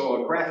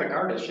 So a graphic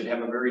artist should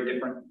have a very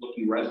different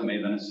looking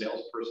resume than a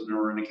salesperson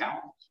or an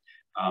accountant.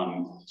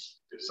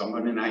 If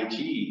someone in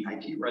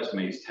IT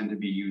resumes tend to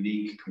be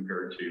unique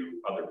compared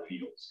to other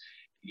fields.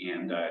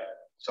 And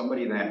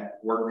somebody that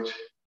worked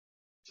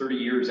 30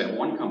 years at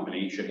one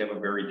company should have a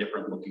very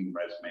different looking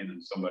resume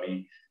than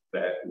somebody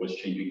that was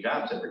changing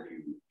jobs every few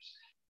years.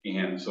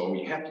 And so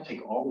we have to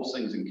take all those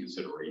things in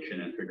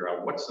consideration and figure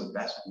out what's the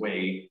best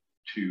way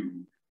to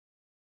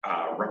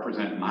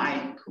represent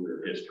my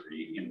career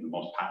history in the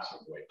most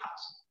positive way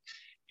possible.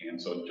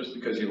 And so just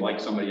because you like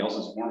somebody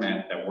else's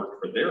format that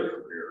worked for their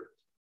career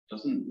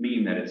doesn't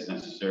mean that it's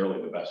necessarily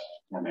the best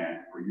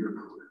format for your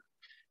career.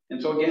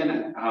 And so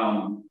again,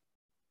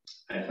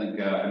 I think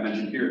I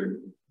mentioned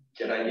here,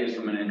 get ideas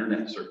from an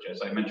internet search,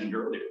 as I mentioned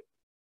earlier.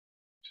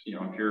 You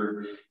know, if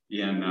you're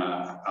in,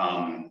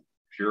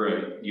 if you're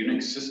a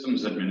Unix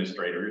systems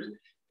administrator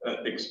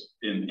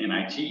in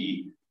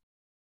IT,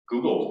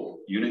 Google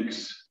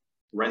Unix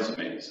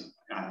resumes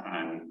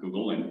on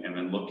Google and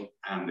then look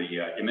on the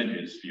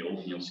images field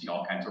and you'll see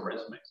all kinds of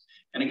resumes.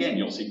 And again,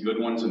 you'll see good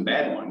ones and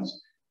bad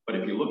ones, but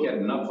if you look at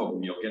enough of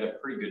them, you'll get a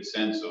pretty good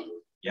sense of,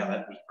 yeah,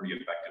 that was pretty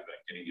effective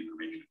at getting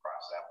information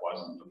across, that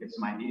wasn't. You'll get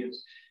some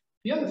ideas.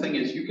 The other thing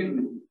is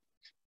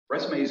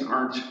resumes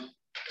aren't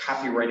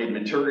copyrighted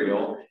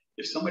material.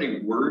 If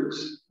somebody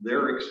words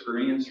their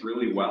experience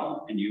really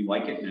well and you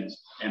like it and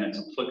it's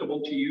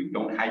applicable to you,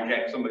 don't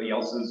hijack somebody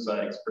else's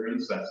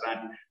experience. That's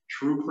not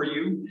true for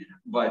you.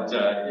 But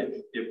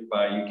if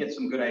you get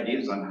some good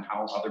ideas on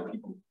how other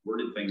people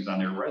worded things on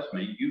their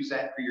resume, use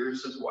that for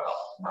yours as well.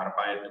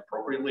 Modify it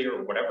appropriately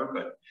or whatever,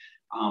 but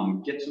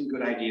get some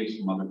good ideas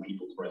from other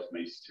people's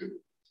resumes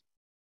too.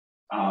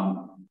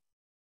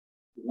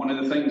 One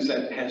of the things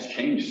that has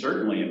changed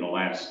certainly in the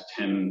last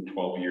 10,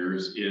 12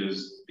 years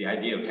is the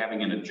idea of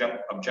having an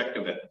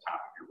objective at the top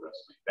of your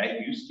resume.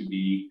 That used to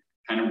be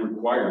kind of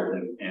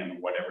required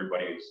and what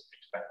everybody is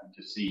expected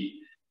to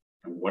see.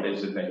 And what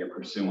is it that you're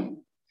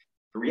pursuing?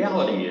 The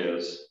reality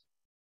is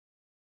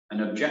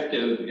an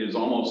objective is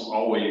almost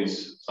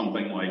always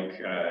something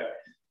like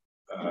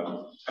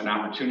an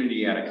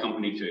opportunity at a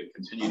company to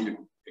continue to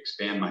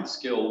expand my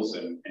skills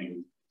and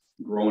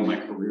grow in my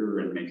career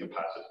and make a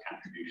positive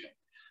contribution.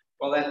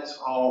 Well, that's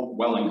all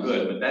well and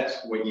good, but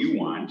that's what you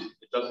want.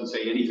 It doesn't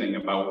say anything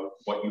about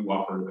what you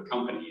offer the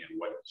company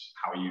and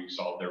how you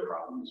solve their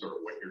problems or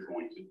what you're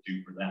going to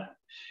do for them.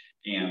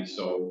 And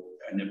so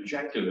an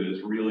objective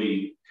is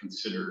really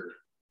considered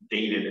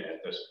dated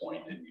at this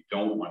point, and you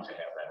don't want to have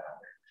that on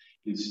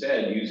there.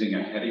 Instead, using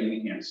a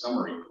heading and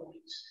summary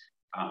points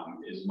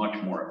is much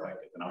more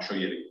effective. And I'll show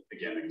you,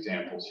 again,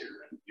 examples here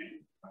in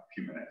a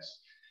few minutes.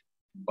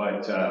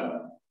 But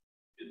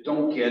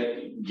don't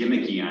get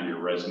gimmicky on your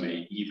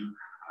resume either.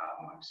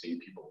 I've seen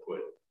people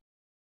put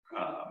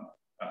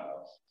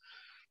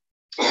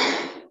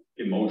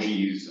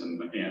emojis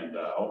and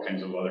all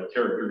kinds of other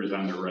characters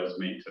on their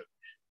resume to,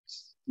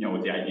 you know,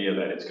 with the idea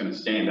that it's going to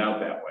stand out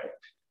that way.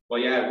 Well,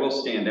 yeah, it will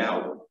stand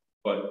out,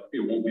 but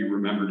it won't be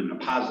remembered in a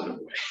positive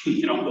way.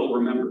 You know, they'll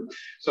remember.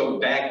 So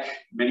back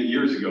many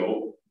years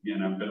ago,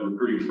 and I've been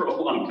recruiting for a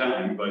long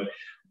time, but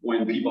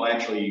when people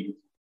actually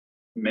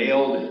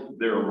mailed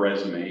their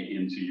resume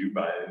into you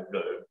by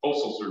the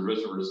postal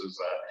service versus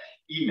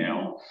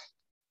email,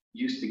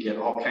 used to get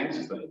all kinds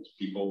of things.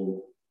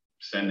 People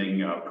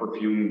sending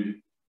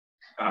perfumed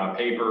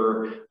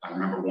paper. I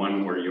remember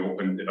one where you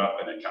opened it up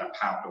and it kind of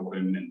popped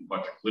open and a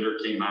bunch of glitter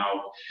came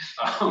out.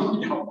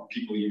 You know,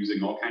 people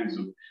using all kinds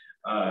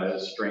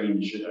of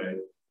strange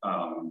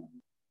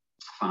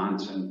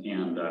fonts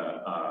and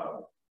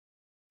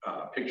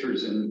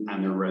pictures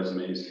on their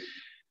resumes.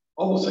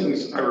 All those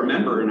things I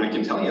remember and I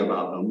can tell you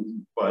about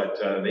them, but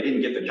they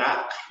didn't get the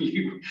job.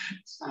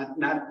 It's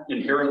not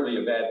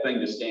inherently a bad thing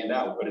to stand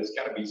out, but it's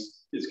got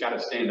to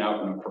stand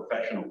out in a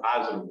professional,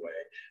 positive way,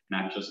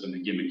 not just in a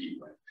gimmicky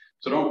way.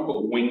 So don't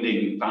put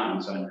wingding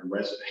fonts on your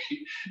resume.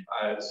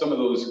 Some of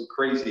those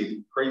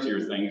crazier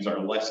things are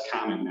less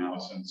common now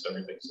since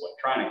everything's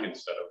electronic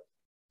instead of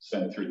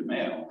sent through the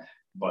mail,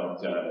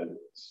 but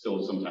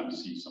still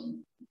sometimes see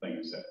some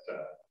things that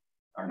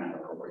are not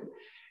appropriate.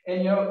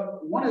 And you know,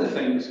 one of the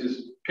things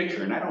is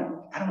picture, and I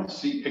don't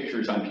see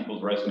pictures on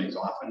people's resumes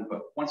often, but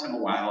once in a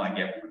while I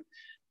get one.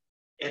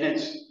 And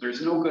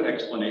there's no good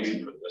explanation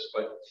for this,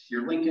 but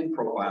your LinkedIn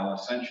profile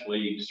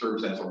essentially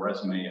serves as a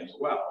resume as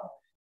well.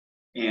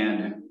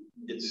 And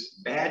it's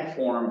bad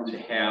form to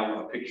have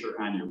a picture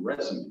on your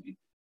resume,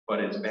 but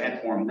it's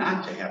bad form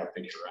not to have a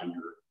picture on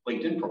your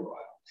LinkedIn profile.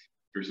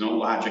 There's no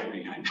logic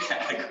behind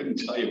that. I couldn't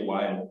tell you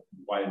why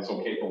it's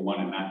okay for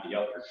one and not the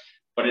other,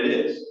 but it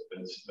is.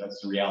 That's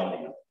the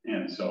reality of it.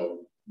 And so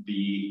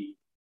be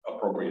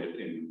appropriate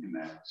in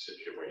that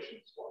situation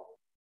as well.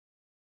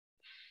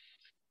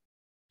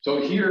 So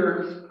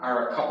here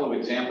are a couple of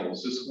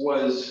examples. This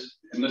was,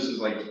 and this is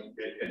like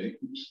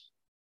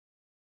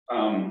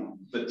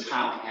the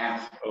top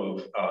half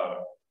of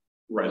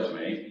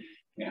resume,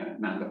 and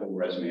not the whole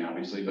resume,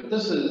 obviously, but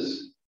this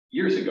is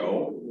years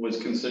ago was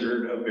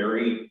considered a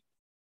very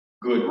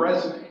good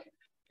resume,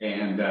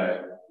 and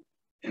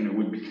it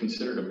would be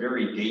considered a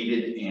very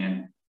dated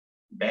and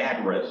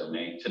bad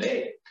resume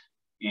today.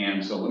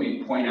 And so let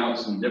me point out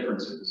some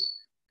differences.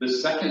 The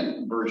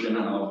second version,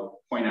 and I'll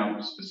point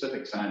out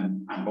specifics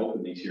on both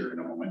of these here in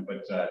a moment,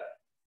 but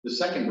the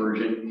second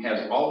version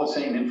has all the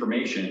same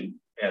information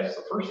as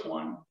the first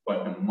one,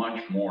 but in a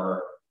much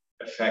more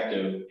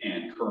effective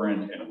and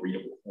current and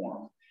readable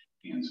form.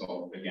 And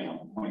so again,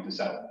 I'll point this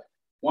out.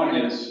 One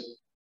is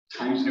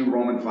Times New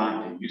Roman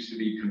font. It used to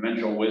be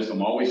conventional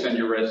wisdom. Always send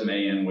your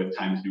resume in with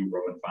Times New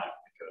Roman font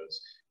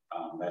because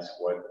that's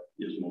what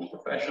is most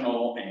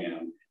professional,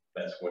 and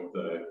that's what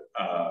the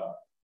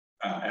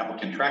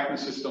applicant tracking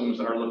systems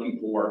are looking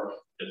for,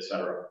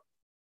 etc.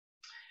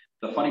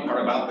 The funny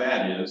part about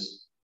that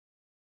is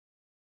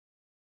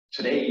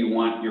today you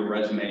want your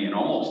resume in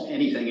almost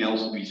anything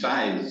else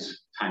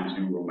besides Times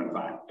New Roman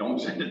font. Don't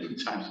send it in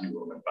Times New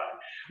Roman font,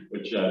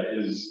 which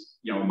is,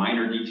 you know, a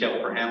minor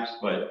detail perhaps,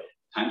 but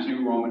Times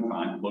New Roman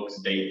font looks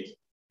dated.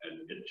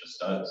 It just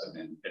does,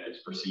 and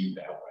it's perceived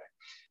that way.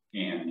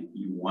 And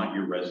you want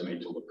your resume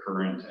to look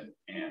current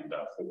and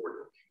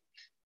forward-looking.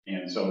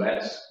 And so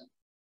that's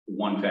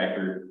one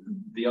factor.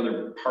 The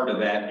other part of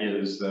that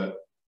is the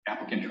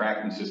applicant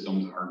tracking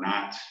systems are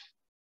not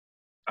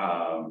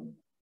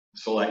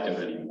selective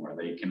anymore.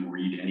 They can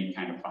read any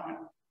kind of font,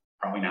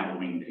 probably not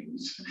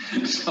wingdings,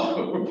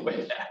 so we'll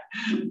play that.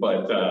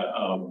 But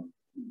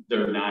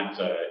they're not,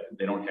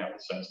 they don't have the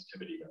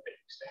sensitivity that they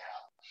used to have.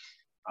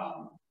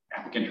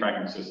 Applicant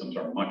tracking systems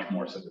are much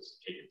more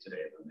sophisticated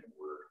today than they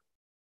were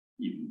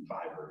even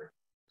 5 or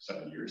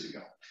 7 years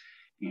ago.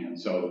 And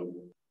so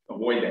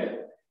avoid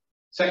that.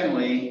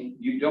 Secondly,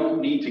 you don't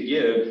need to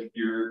give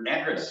your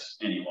address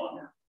any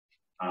longer.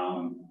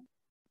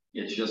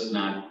 It's just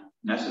not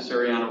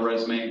necessary on a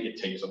resume. It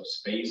takes up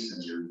space,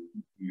 and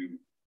you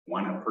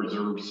want to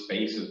preserve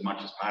space as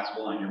much as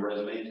possible on your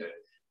resume to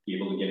be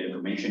able to get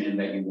information in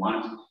that you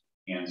want.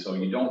 And so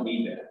you don't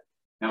need that.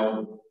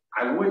 Now,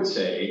 I would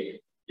say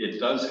it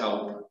does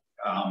help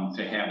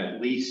to have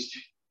at least,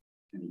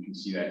 and you can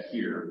see that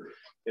here,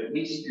 at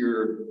least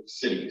your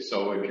city.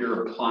 So if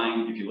you're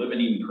applying, if you live in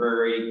Eden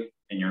Prairie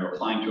and you're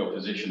applying to a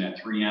position at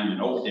 3M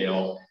in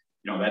Oakdale,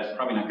 you know, that's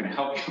probably not going to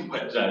help you,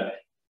 but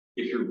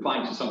if you're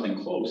applying to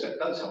something close, that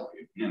does help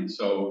you. And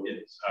so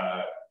it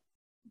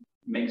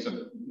makes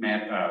a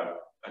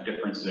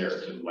difference there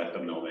to let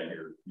them know that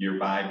you're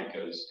nearby,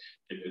 because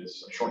if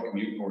it's a short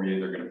commute for you,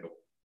 they're going to feel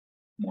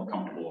more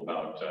comfortable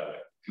about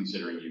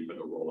considering you for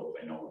the role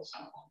if they know it's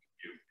not long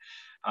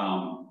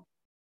commute.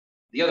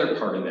 The other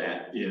part of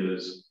that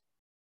is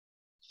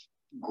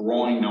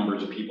growing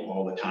numbers of people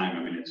all the time.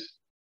 I mean, it's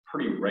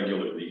pretty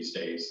regular these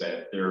days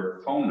that their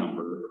phone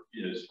number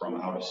is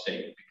from out of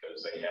state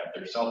because they have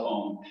their cell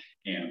phone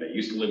and they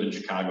used to live in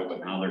Chicago, but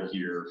now they're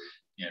here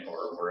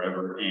or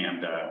wherever.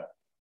 And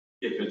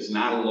if it's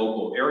not a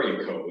local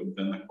area code,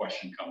 then the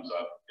question comes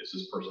up, is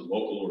this person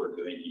local, or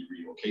do they need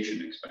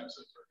relocation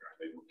expenses, or are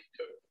they looking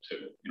to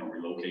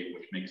relocate,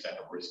 which makes that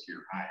a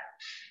riskier hire.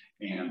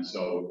 And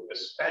so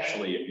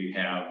especially if you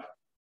have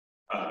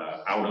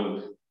out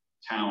of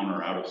town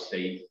or out of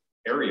state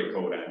area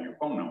code on your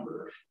phone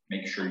number,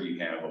 make sure you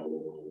have a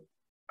local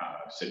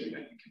city that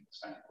you can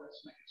send a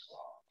resume as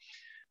well.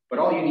 But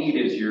all you need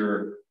is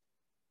your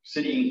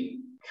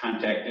city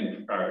contact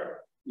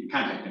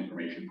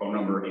information, phone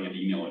number and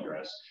email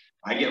address.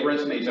 I get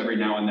resumes every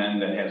now and then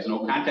that has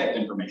no contact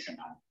information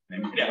on it. They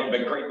might have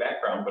a great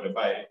background, but if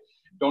I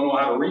don't know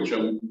how to reach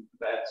them,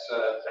 that's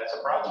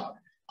a problem.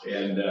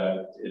 And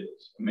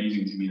it's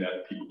amazing to me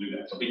that people do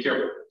that. So be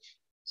careful.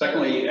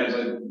 Secondly, as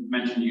I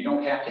mentioned, you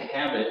don't have to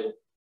have it,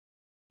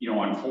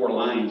 on 4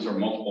 lines or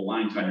multiple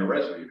lines on your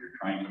resume. If you're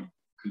trying to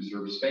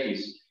conserve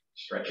space,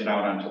 stretch it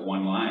out onto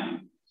 1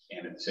 line,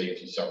 and it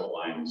saves you several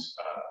lines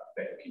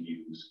that you can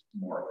use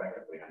more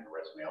effectively on your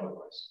resume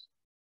otherwise.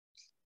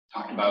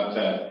 Talked about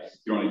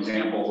an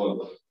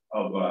example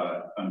of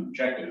an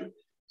objective,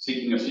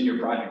 seeking a senior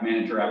project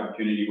manager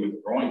opportunity with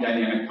a growing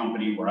dynamic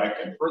company where I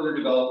can further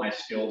develop my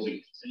skills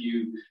and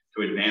continue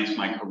to advance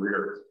my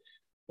career.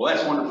 Well,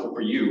 that's wonderful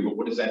for you, but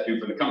what does that do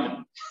for the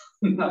company?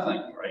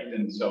 Nothing, right?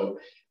 And so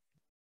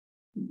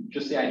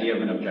just the idea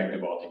of an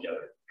objective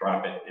altogether,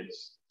 drop it.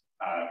 It's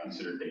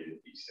considered dated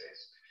these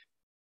days.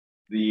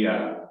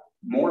 The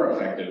more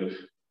effective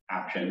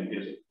option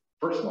is,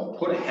 first of all,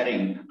 put a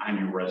heading on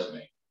your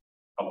resume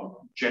of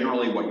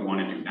generally what you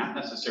want to do, not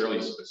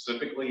necessarily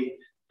specifically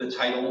the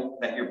title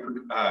that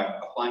you're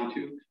applying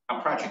to.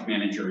 A project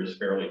manager is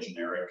fairly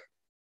generic,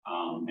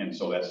 and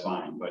so that's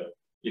fine. But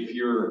if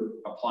you're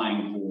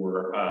applying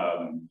for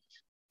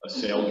a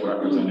sales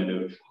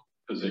representative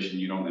position,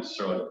 you don't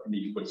necessarily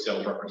need to put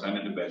sales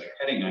representative as your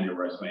heading on your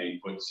resume.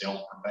 Put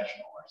sales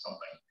professional or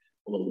something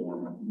a little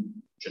more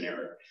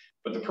generic.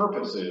 But the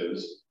purpose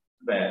is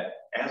that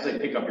as they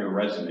pick up your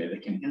resume, they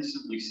can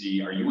instantly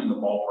see, are you in the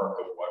ballpark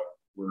of what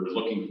we're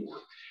looking for?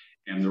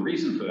 And the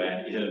reason for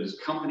that is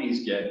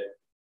companies get,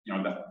 you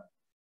know,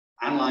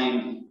 the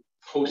online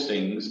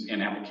postings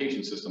and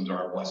application systems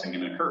are a blessing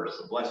and a curse.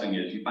 The blessing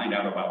is you find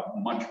out about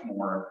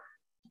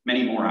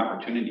many more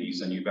opportunities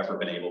than you've ever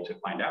been able to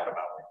find out about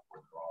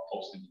before. They're all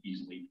posted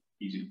easy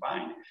to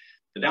find.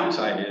 The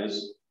downside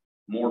is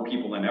more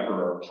people than ever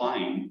are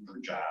applying for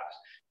jobs.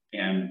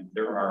 And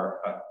there are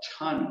a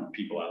ton of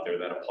people out there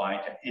that apply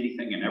to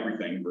anything and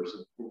everything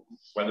versus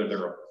whether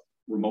they're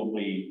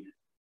remotely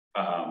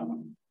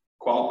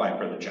qualified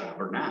for the job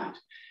or not.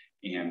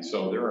 And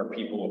so there are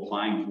people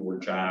applying for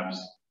jobs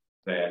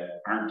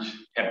that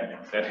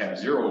have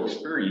zero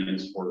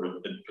experience for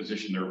the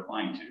position they're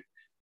applying to,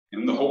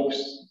 in the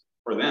hopes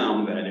for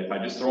them that if I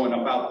just throw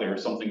enough out there,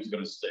 something's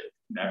going to stick.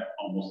 That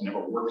almost never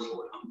works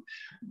for them.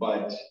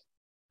 But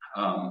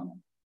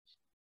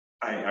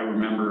I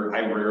remember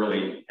I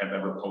rarely have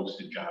ever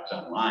posted jobs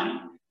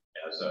online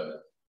as a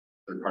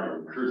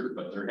third-party recruiter,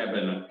 but there have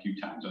been a few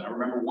times. And I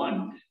remember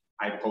one,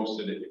 I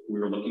posted it, we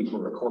were looking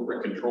for a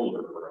corporate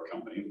controller for a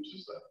company, which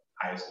is the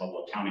highest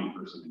level accounting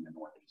person in an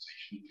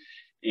organization.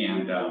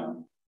 And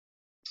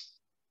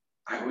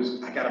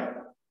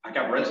I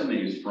got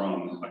resumes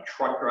from a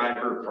truck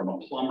driver, from a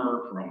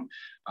plumber, from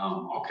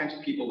all kinds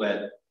of people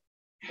that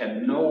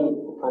had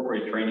no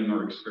appropriate training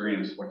or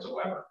experience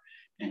whatsoever.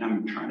 And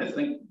I'm trying to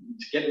think,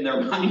 to get in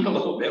their mind a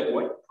little bit,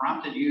 what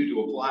prompted you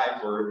to apply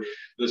for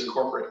this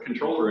corporate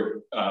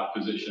controller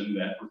position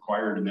that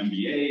required an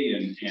MBA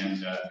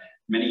and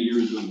many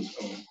years of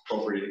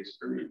appropriate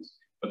experience?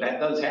 But that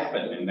does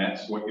happen, and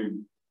that's what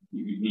you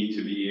need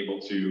to be able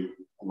to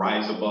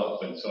rise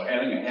above. And so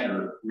having a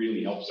header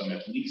really helps them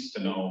at least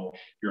to know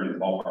you're in the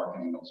ballpark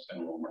and they'll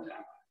spend a little more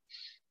time.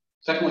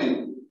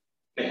 Secondly,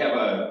 they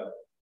have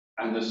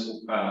on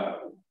this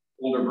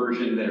older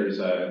version, there's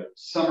a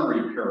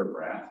summary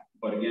paragraph,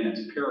 but again,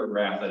 it's a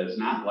paragraph that is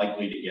not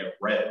likely to get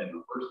read in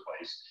the first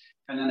place.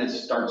 And then it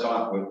starts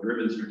off with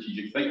driven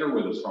strategic thinker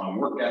with a strong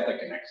work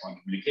ethic and excellent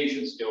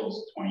communication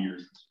skills, 20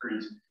 years of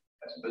experience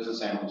as a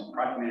business analyst,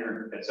 project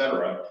manager,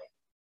 etc.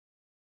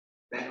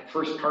 That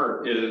first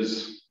part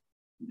is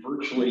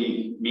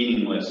virtually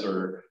meaningless,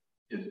 or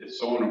it's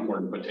so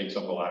unimportant, but takes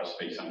up a lot of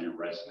space on your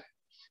resume.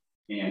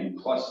 And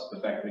plus the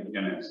fact that,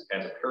 again,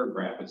 as a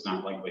paragraph, it's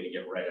not likely to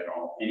get read at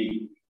all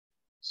anyway.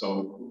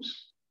 So,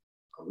 oops,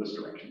 go this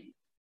direction.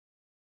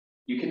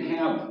 You can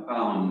have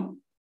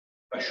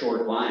a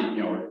short line,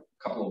 you know,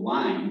 a couple of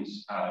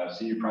lines.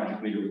 Senior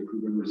project leader with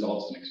proven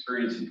results and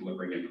experience in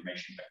delivering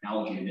information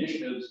technology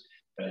initiatives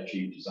that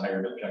achieve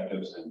desired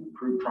objectives and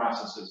improve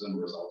processes and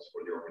results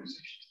for the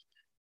organization.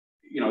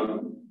 You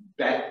know,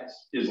 that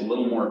is a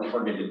little more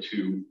targeted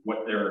to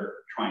what they're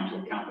trying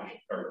to accomplish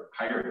or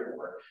hire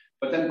for.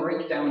 But then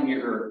break down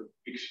your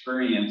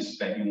experience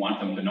that you want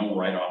them to know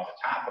right off the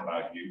top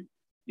about you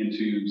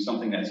into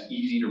something that's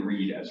easy to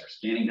read. As they're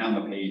scanning down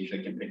the page,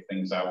 they can pick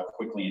things out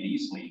quickly and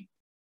easily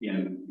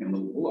in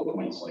little bullet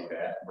points like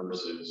that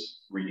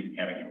versus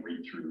having to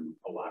read through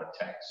a lot of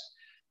text.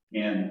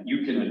 And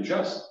you can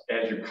adjust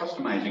as you're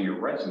customizing your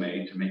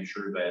resume to make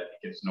sure that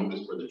it gets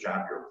noticed for the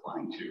job you're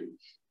applying to.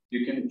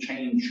 You can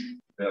change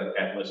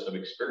that list of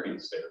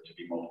experience there to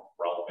be most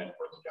relevant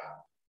for the job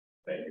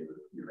that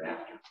you're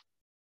after.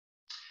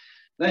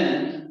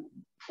 Then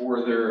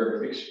for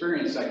their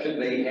experience section,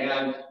 they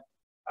have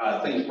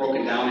things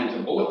broken down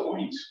into bullet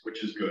points,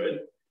 which is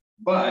good,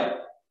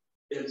 but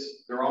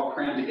they're all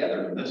crammed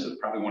together. And this is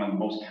probably one of the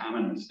most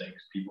common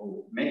mistakes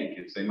people make.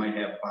 Is they might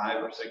have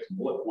 5 or 6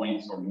 bullet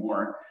points or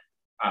more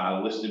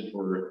listed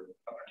for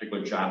a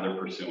particular job they're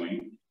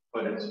pursuing,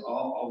 but it's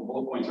all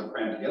bullet points are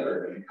crammed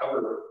together. If you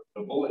cover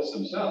the bullets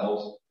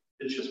themselves,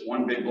 it's just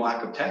one big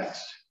block of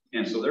text.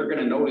 And so they're going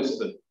to notice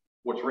that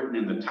what's written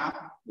in the top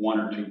 1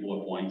 or 2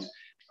 bullet points.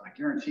 I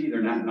guarantee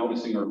they're not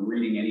noticing or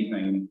reading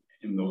anything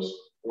in those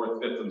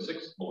 4th, 5th, and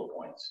 6th bullet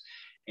points.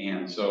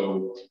 And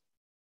so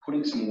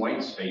putting some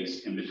white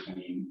space in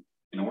between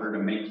in order to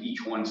make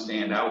each one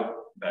stand out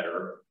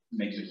better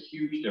makes a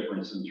huge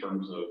difference in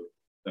terms of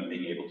them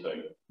being able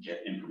to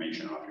get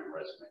information off your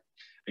resume.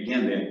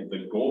 Again,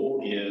 the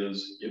goal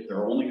is, if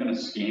they're only going to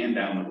scan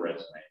down the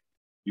resume,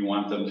 you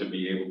want them to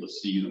be able to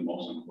see the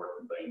most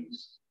important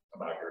things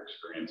about your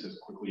experience as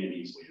quickly and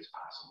easily as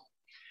possible.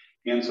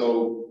 And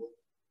so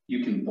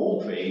you can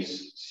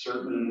boldface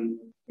certain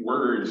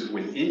words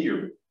within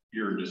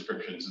your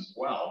descriptions as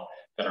well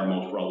that are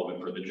most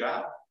relevant for the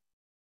job.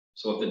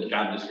 So if the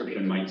job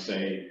description might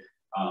say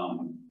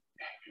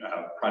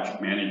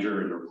project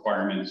manager, and the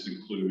requirements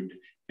include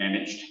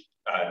managed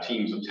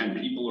teams of 10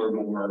 people or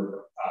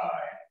more,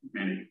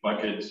 managed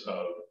budgets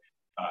of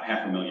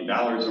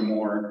 $500,000 or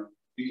more,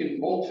 you can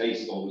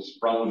boldface those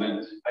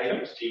relevant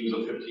items. Teams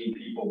of 15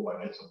 people,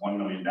 budgets of $1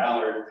 million,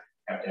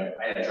 have to have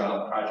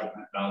agile project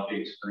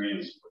methodology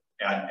experience,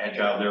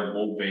 agile there,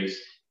 boldface.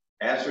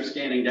 As they're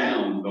scanning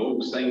down,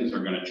 those things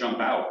are going to jump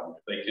out.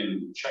 They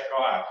can check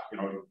off, you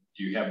know,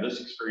 do you have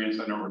this experience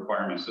under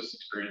requirements, this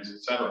experience,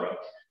 etc.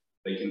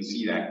 They can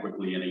see that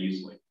quickly and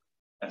easily.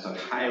 That's a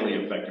highly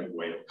effective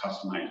way of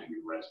customizing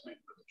your resume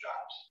for the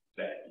jobs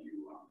that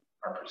you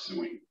are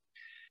pursuing.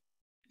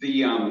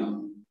 The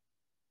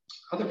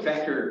other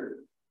factor,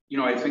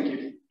 I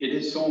think it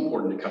is so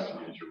important to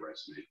customize your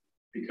resume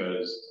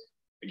because,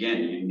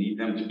 again, you need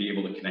them to be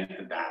able to connect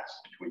the dots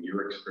between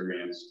your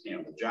experience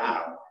and the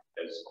job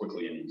as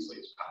quickly and easily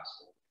as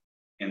possible.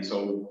 And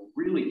so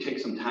really take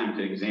some time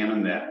to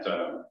examine that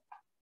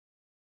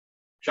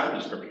job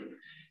description.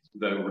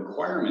 The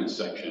requirements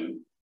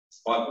section,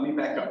 well, let me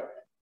back up.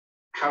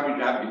 How do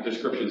job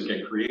descriptions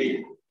get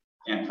created?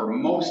 And for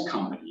most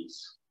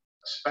companies,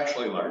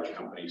 especially large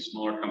companies,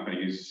 smaller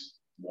companies,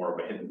 more of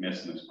a hit and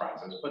miss in this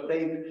process, but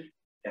they've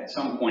at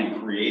some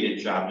point created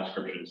job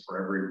descriptions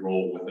for every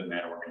role within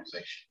that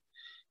organization.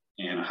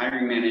 And a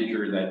hiring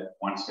manager that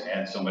wants to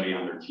add somebody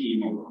on their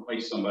team or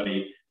replace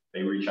somebody,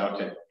 they reach out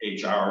to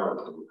HR or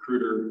the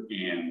recruiter,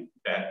 and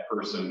that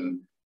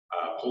person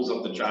pulls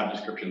up the job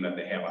description that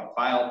they have on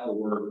file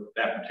for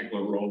that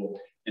particular role.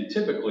 And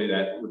typically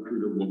that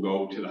recruiter will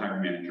go to the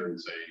hiring manager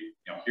and say,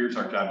 here's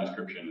our job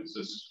description. Is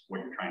this what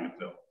you're trying to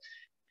fill?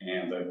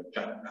 And the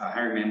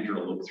hiring manager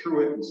will look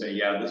through it and say,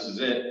 yeah, this is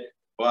it.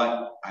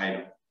 But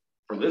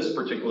for this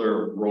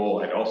particular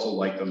role, I'd also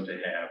like them to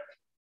have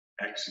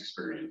X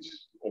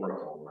experience,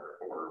 Oracle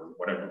or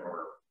whatever,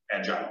 or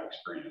Agile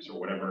experience or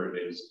whatever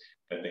it is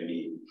that they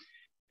need.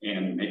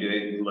 And maybe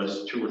they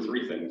list 2 or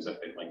 3 things that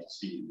they'd like to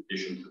see in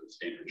addition to the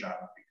standard job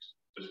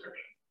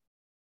description.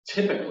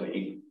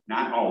 Typically,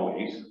 not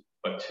always,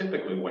 but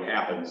typically what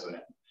happens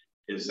then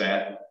is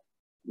that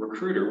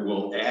recruiter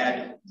will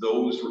add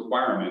those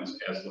requirements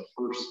as the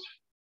first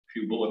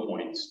few bullet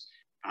points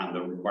on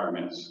the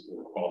requirements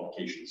or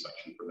qualifications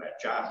section for that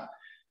job.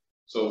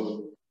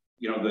 So,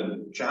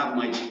 the job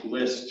might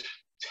list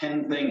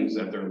 10 things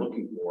that they're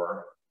looking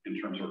for in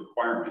terms of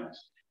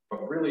requirements,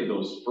 but really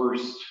those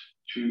first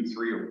 2,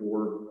 3, or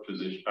 4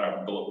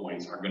 bullet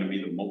points are going to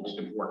be the most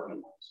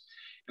important ones.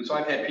 And so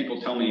I've had people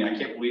tell me, I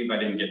can't believe I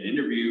didn't get an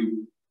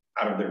interview.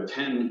 Out of their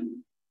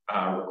 10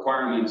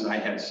 requirements, I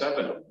had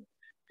 7 of them.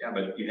 Yeah,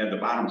 but you had the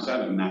bottom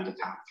 7, not the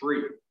top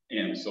 3.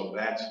 And so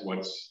that's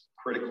what's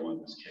critical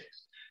in this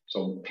case.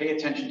 So pay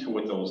attention to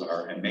what those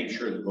are and make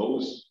sure that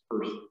those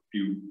first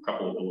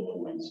couple of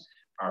bullet points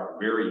are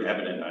very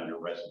evident on your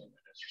resume.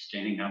 As you're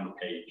scanning down the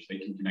page, they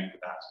can connect the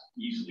dots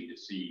easily to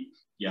see,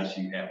 yes,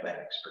 you have that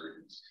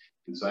experience.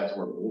 And so that's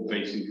where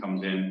bold-facing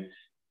comes in.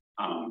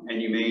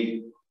 And you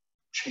may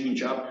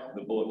change up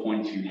the bullet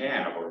points you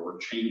have or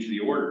change the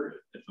order.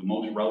 If the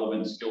most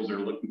relevant skills they're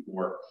looking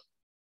for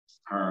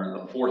are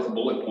the 4th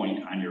bullet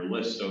point on your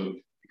list of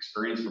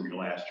experience from your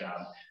last job,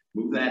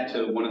 move that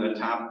to one of the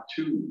top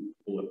 2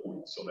 bullet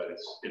points so that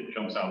it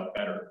jumps out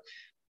better.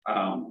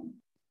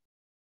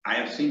 I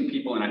have seen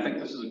people, and I think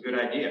this is a good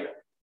idea,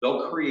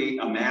 they'll create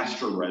a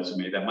master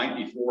resume that might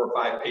be 4 or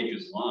 5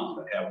 pages long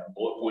that have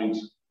bullet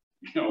points,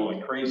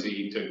 like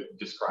crazy to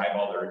describe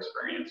all their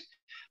experience.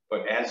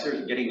 But as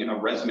they're getting a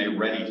resume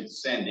ready to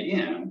send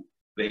in,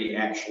 they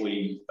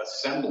actually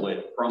assemble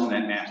it from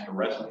that master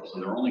resume. So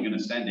they're only going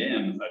to send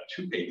in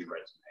a 2-page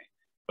resume,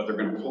 but they're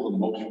going to pull the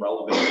most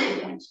relevant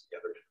bullet points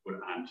together to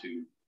put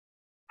onto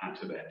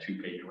that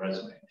 2-page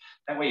resume.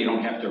 That way you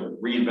don't have to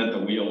reinvent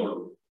the wheel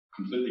or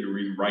completely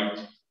rewrite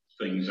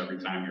things every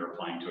time you're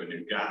applying to a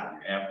new job.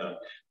 You have the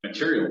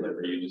material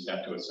there, you just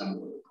have to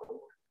assemble it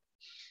appropriately.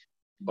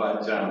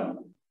 But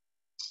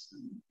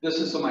this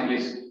is some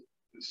ideas.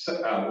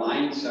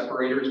 Line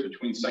separators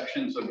between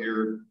sections of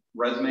your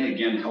resume,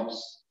 again,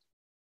 helps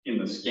in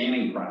the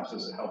scanning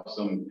process. It helps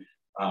them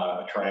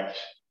attract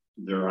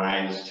their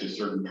eyes to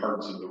certain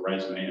parts of the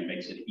resume and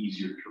makes it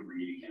easier to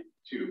read again,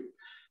 too.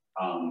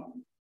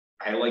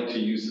 I like to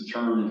use the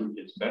term,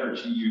 it's better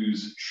to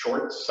use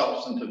short,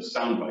 substantive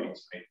sound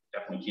bites. I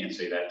definitely can't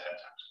say that 10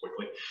 times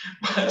quickly,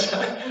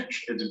 but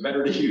it's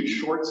better to use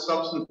short,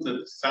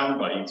 substantive sound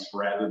bites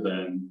rather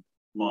than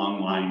long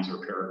lines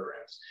or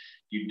paragraphs.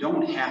 You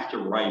don't have to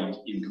write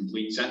in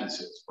complete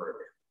sentences for it.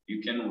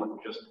 You can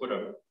just put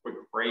a quick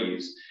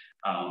phrase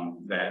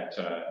that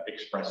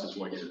expresses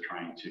what you're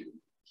trying to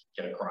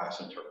get across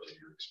in terms of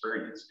your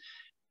experience.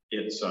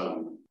 It's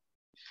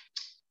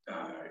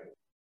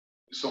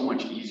so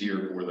much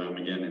easier for them,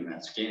 again, in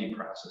that scanning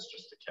process,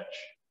 just to catch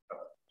a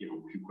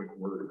few quick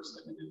words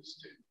than it is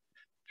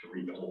to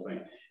read the whole thing.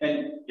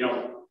 And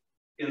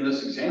in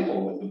this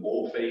example with the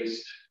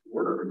bold-faced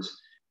words,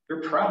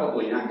 they're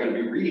probably not going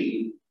to be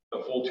reading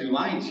the full 2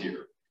 lines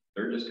here.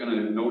 They're just going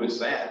to notice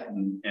that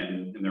and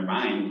in their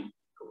mind,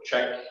 go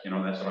check,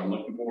 that's what I'm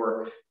looking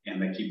for,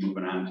 and they keep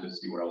moving on to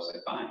see what else they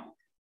find.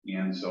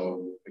 And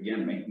so,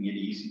 again, making it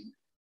easy.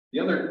 The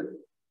other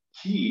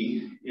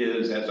key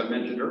is, as I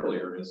mentioned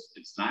earlier,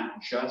 it's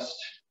not just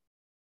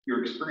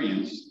your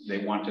experience. They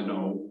want to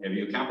know, have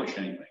you accomplished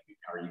anything?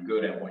 Are you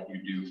good at what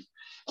you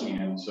do?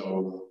 And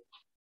so,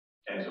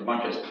 as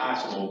much as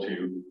possible,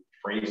 to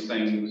phrase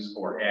things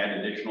or add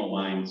additional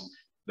lines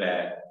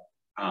that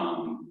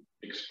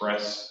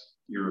express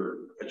your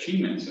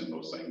achievements in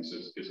those things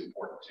is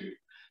important too.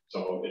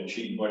 So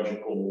achieve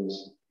budget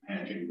goals,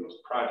 managing those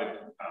projects,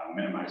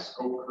 minimize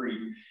scope creep.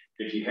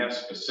 If you have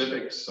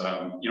specifics,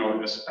 you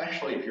know,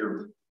 especially if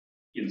you're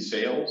in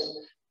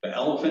sales, the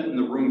elephant in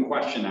the room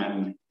question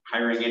on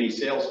hiring any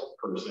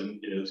salesperson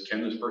is,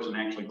 can this person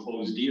actually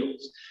close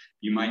deals?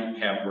 You might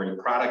have great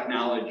product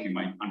knowledge, you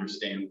might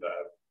understand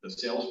the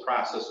sales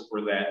process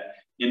for that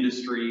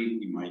industry,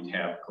 you might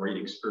have great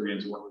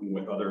experience working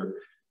with other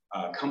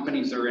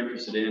companies they're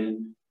interested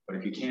in, but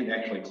if you can't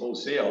actually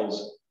close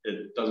sales,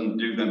 it doesn't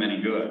do them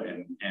any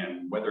good.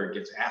 And whether it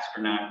gets asked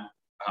or not,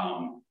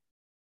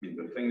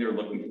 the thing they're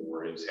looking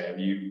for is, have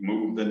you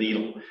moved the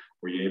needle?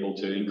 Were you able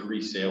to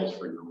increase sales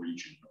for your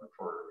region or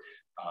for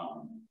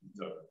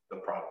the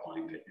product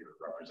line that you're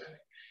representing?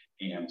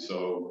 And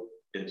so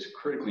it's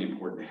critically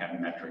important to have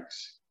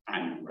metrics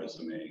on your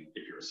resume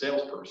if you're a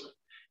salesperson.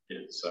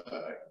 It's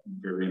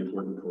very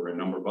important for a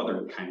number of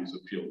other kinds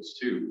of fields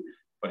too.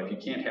 But if you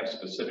can't have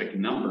specific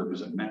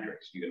numbers and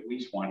metrics, you at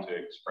least want to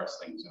express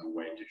things in a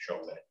way to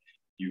show that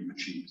you've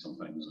achieved some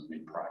things and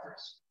made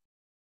progress.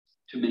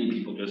 Too many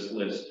people just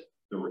list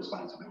their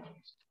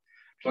responsibilities.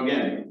 So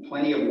again,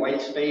 plenty of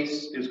white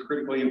space is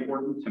critically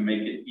important to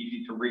make it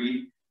easy to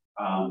read.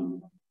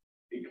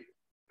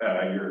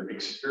 Your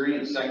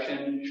experience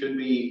section should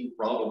be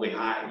relatively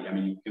high. I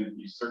mean,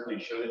 you certainly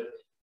should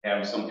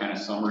have some kind of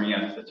summary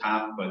at the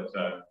top, but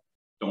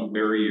don't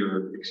bury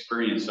your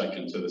experience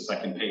section to the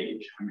second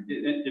page. I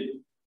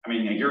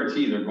mean, I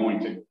guarantee they're going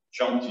to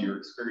jump to your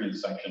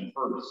experience section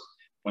first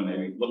when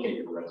they look at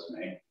your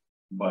resume,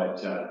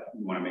 but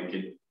you want to make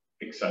it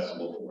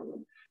accessible for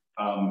them.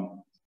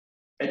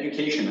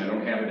 Education, I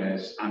don't have it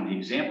as on the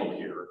example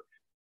here,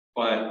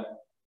 but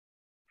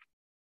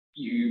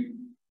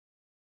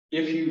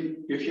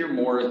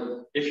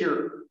if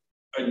you're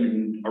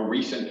a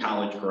recent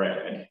college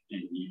grad and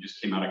you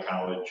just came out of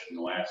college in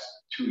the last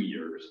 2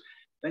 years,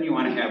 then you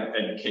want to have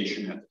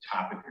education at the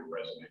top of your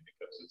resume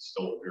because it's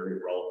still very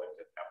relevant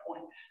at that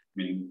point. I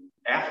mean,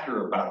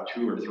 after about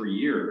 2 or 3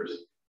 years,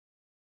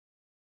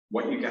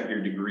 what you got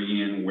your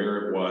degree in,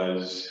 where it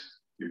was,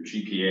 your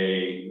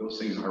GPA, those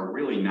things are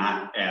really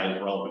not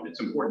as relevant. It's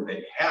important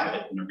they have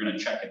it, and they're going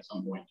to check at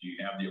some point, do you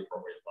have the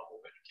appropriate level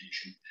of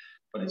education?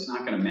 But it's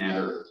not going to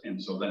matter, and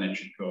so then it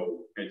should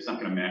go, it's not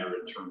going to matter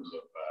in terms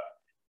of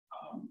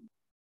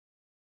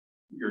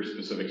your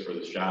specifics for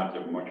this job.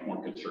 They're much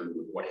more concerned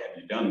with what have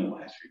you done in the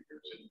last few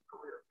years in your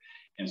career.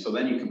 And so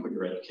then you can put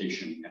your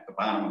education at the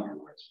bottom of your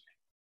resume.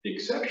 The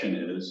exception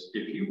is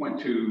if you went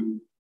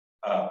to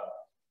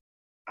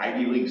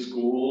Ivy League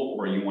school,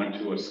 or you went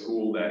to a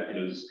school that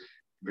is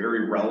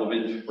very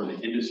relevant for the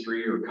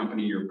industry or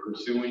company you're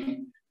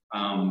pursuing.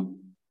 I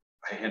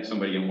had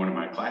somebody in one of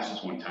my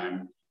classes one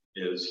time,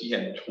 he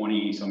had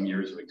 20 some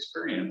years of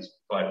experience,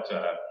 but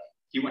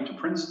he went to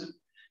Princeton.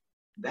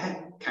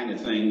 That kind of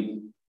thing,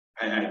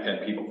 I've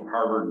had people from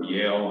Harvard and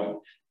Yale, and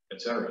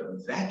et cetera.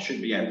 That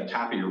should be at the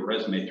top of your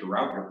resume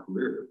throughout your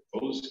career.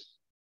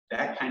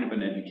 That kind of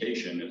an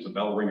education is a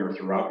bell ringer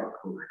throughout your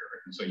career.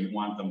 And so you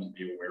want them to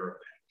be aware of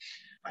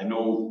that. I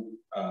know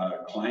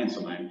clients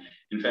of mine,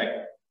 in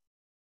fact,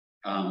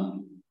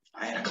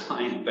 I had a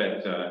client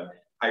that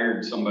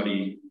hired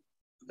somebody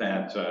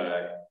that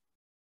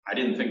I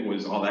didn't think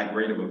was all that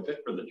great of a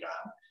fit for the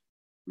job.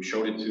 We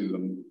showed it to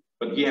them,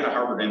 but he had a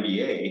Harvard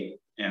MBA,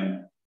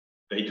 and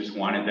they just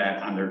wanted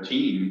that on their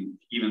team,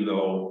 even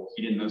though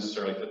he didn't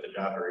necessarily fit the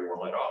job very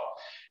well at all.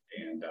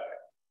 And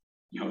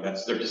you know,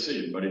 that's their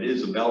decision, but it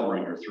is a bell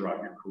ringer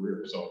throughout your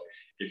career. So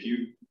if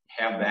you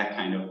have that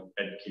kind of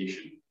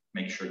education,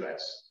 make sure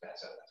that's at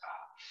the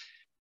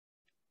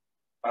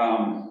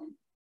top.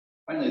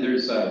 Finally,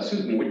 there's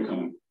Susan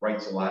Whitcomb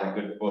writes a lot of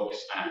good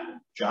books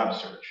on job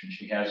search, and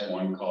she has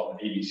one called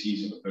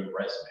ABCs of a Good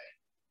Resume.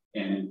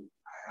 And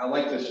I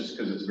like this just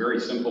because it's very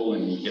simple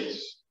and it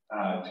gets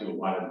to a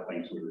lot of the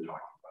things we were talking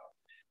about.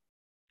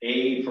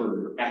 A,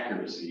 for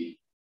accuracy,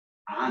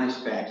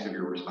 honest facts of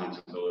your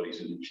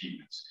responsibilities and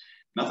achievements.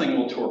 Nothing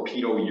will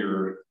torpedo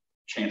your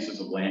chances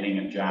of landing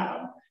a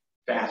job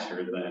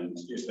faster than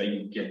if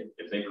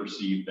they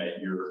perceive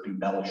that you're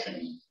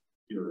embellishing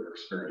your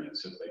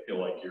experience, if they feel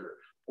like you're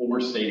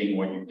overstating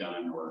what you've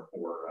done or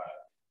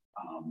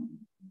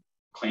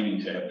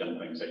claiming to have done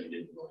things that you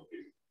didn't really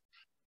do.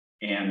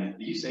 And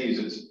these days,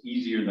 it's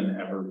easier than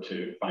ever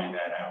to find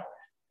that out.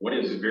 What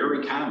is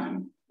very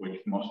common,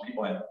 which most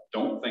people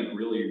don't think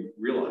really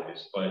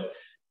realize, but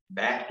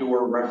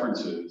backdoor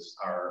references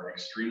are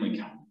extremely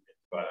common.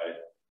 But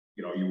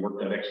you know, you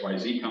worked at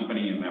XYZ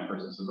company, and that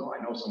person says, "Oh, I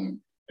know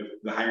some."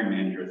 If the hiring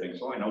manager thinks,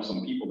 "Oh, I know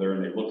some people there,"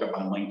 and they look up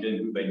on LinkedIn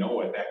who they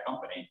know at that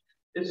company,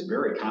 it's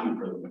very common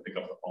for them to pick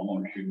up the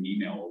phone or shoot an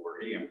email over,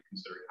 "Hey, I'm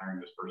considering hiring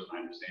this person. I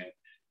understand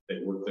they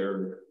work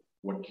there.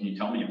 What can you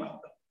tell me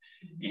about them?"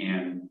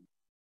 And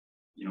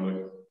you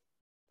know,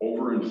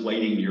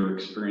 overinflating your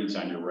experience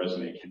on your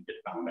resume can get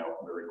found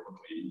out very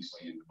quickly and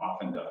easily, and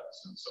often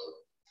does. And so,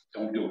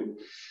 don't do it.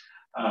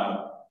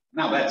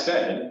 Now that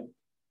said,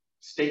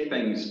 state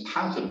things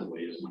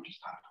positively as much as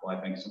possible. I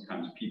think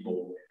sometimes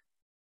people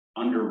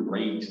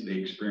underrate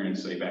the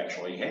experience they've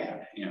actually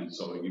had, and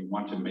so you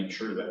want to make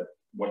sure that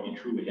what you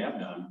truly have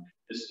done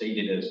is state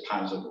it as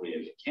positively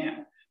as you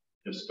can.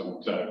 Just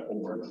don't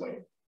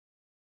overinflate.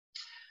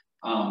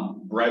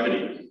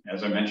 Brevity,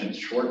 as I mentioned,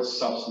 short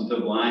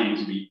substantive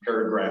lines beat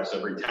paragraphs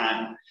every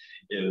time.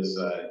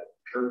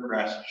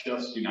 Paragraphs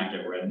just do not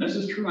get read. And this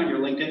is true on your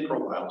LinkedIn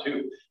profile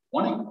too.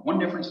 One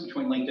difference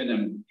between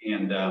LinkedIn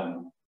and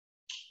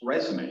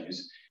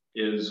resumes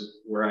is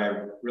where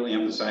I really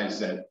emphasize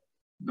that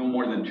no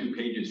more than 2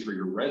 pages for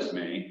your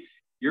resume.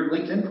 Your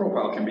LinkedIn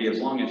profile can be as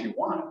long as you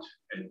want.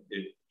 You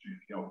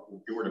know,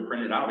 if you were to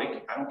print it out,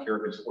 I don't care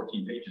if it's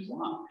 14 pages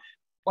long,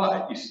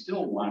 but you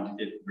still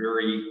want it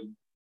very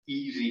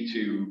easy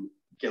to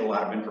get a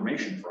lot of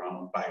information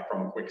from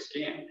a quick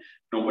scan.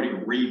 Nobody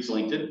reads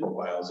LinkedIn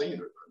profiles either.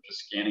 They're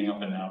just scanning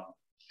up and down,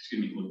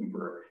 looking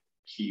for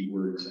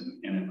keywords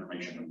and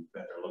information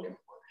that they're looking for.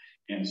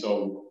 And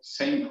so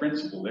same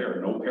principle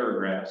there, no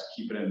paragraphs,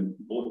 keep it in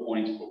bullet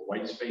points, put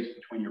white space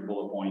between your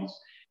bullet points,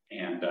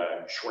 and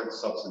short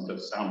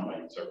substantive sound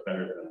bites are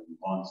better than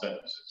long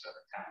sentences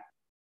every time.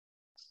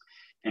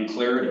 And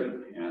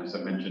clarity, as I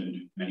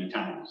mentioned many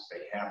times,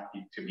 they have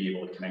to be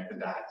able to connect the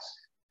dots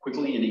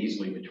quickly and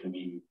easily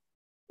between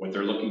what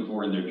they're looking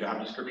for in their job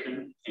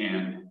description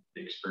and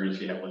the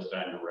experience you have listed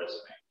on your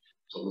resume.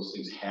 So those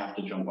things have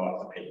to jump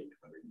off the page,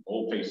 whether you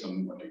boldface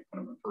them, whether you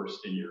put them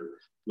first in your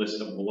list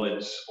of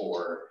bullets,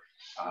 or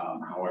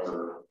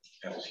however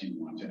else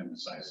you want to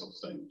emphasize those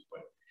things.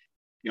 But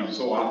you know,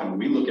 so often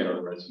we look at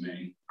our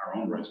resume, our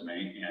own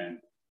resume, and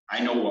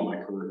I know what my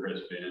career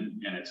has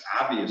been, and it's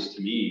obvious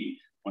to me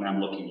when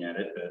I'm looking at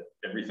it that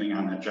everything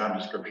on that job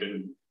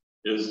description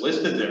is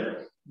listed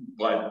there,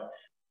 but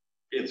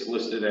it's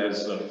listed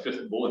as the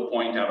 5th bullet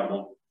point out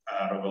of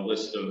a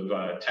list of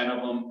 10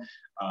 of them.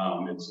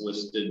 It's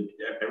listed,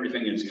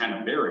 everything is kind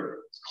of buried.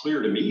 It's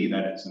clear to me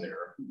that it's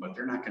there, but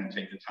they're not going to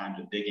take the time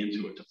to dig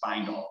into it to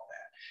find all of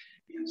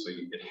that. And so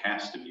it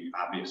has to be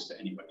obvious to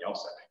anybody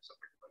else that picks up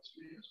your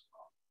resume as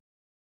well.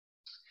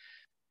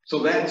 So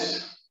that's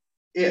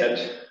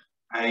it.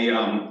 I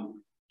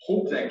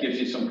hope that gives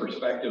you some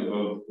perspective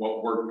of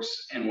what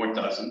works and what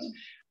doesn't.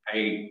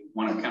 I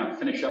want to kind of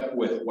finish up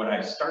with what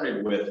I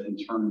started with in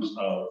terms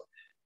of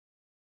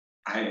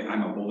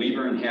I'm a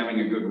believer in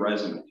having a good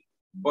resume,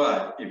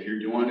 but if you're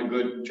doing a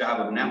good job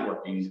of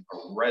networking, a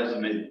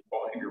resume,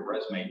 quality of your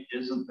resume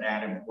isn't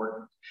that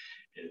important.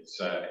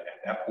 It's at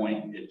that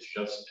point, it's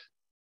just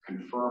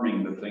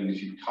confirming the things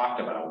you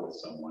talked about with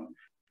someone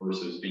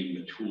versus being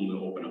the tool to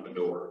open up a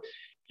door.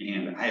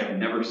 And I have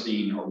never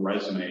seen a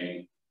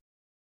resume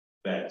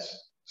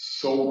that's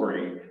so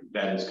great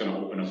that it's going to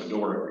open up a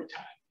door every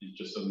time. It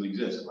just doesn't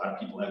exist. A lot of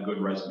people have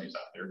good resumes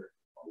out there.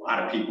 A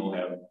lot of people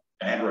have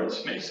bad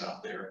resumes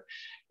out there.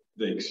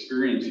 The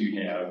experience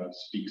you have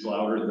speaks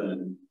louder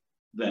than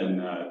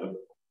the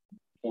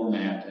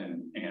format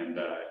and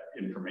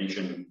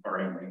information,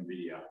 or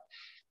the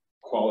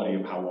quality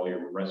of how well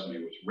your resume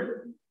was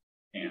written.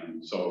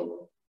 And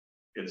so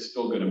it's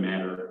still going to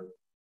matter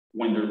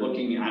when they're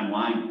looking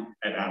online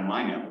at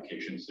online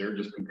applications. They're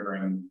just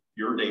comparing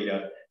your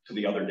data to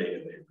the other data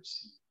they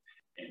receive.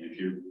 And if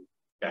your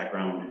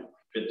background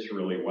fits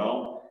really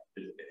well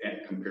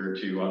and compared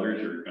to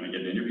others, you're going to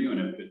get an interview.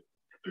 And if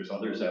there's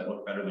others that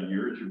look better than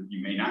yours,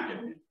 you may not get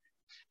an interview.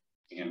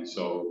 And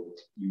so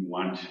you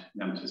want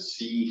them to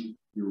see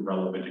your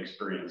relevant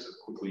experience as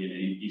quickly and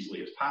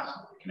easily as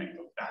possible to connect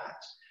those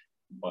dots.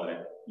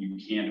 But you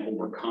can't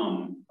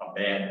overcome a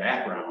bad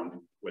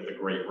background with a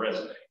great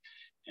resume.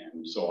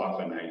 And so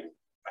often I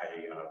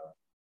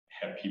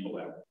have people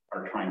that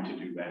are trying to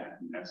do that,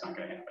 and that's not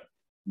going to happen.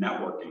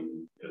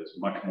 Networking is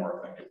much more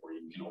effective where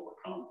you can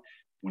overcome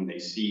when they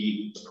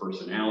see the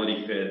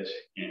personality fit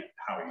and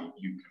how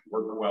you can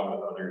work well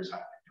with others, how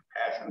your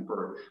passion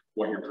for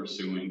what you're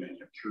pursuing, and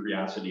your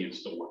curiosity and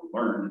still want to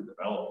learn and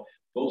develop.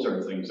 Those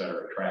are things that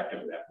are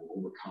attractive that will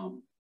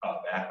overcome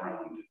a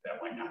background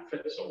that might not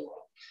fit so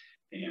well.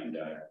 And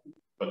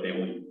but they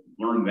only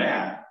learn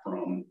that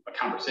from a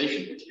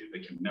conversation with you. They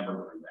can never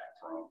learn that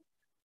from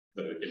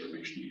the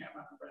information you have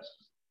on the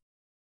resume.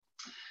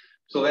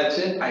 So that's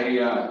it. I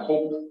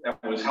hope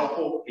that was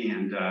helpful,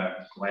 and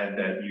glad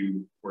that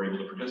you were able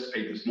to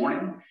participate this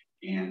morning.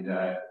 And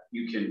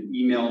you can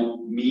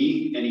email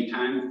me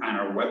anytime on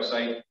our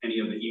website. Any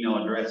of the email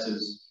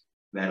addresses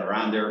that are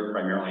on there,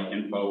 primarily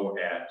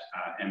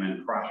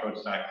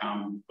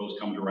info@mncrossroads.com. Those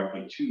come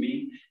directly to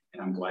me,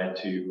 and I'm glad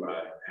to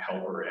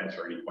help or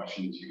answer any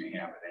questions you may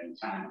have at any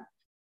time.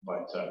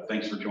 But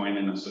thanks for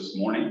joining us this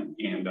morning,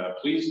 and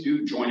please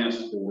do join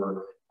us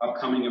for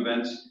upcoming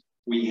events.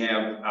 We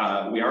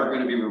are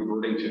going to be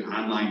reverting to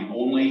online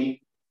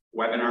only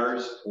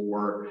webinars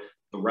for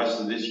the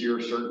rest of this year,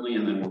 certainly,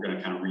 and then we're going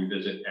to kind of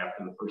revisit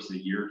after the first of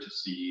the year to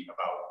see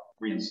about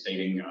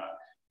reinstating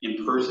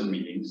in-person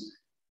meetings.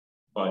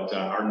 But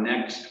our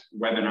next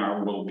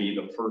webinar will be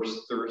the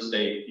first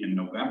Thursday in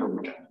November,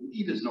 which I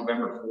believe is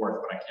November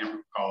 4th, but I can't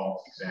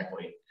recall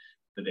exactly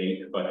the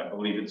date, but I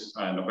believe it's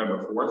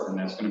November 4th, and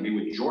that's going to be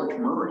with George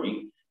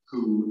Murray,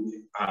 who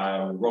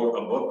wrote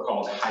a book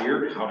called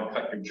Hired, How to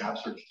Cut Your Job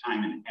Search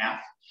Time in Half.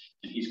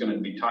 And he's going to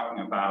be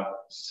talking about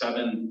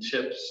 7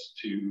 tips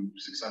to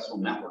successful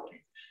networking.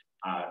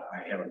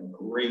 I have a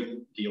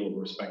great deal of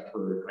respect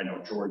for, I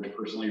know George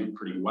personally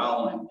pretty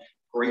well, and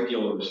great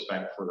deal of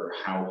respect for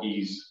how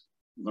he's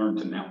learned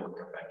to network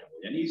effectively.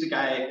 And he's a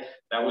guy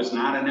that was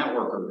not a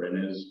networker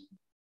and is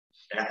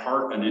at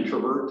heart an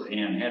introvert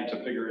and had to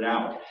figure it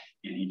out.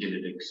 And he did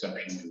it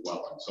exceptionally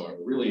well. And so I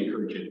really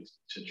encourage you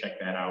to check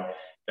that out.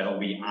 That'll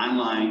be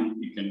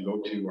online. You can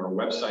go to our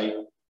website,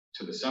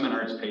 to the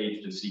seminars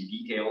page to see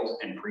details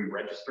and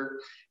pre-register.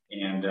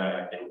 And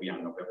it'll be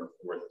on November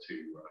 4th to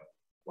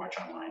watch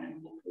online,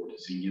 and look forward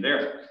to seeing you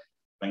there.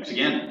 Thanks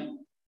again.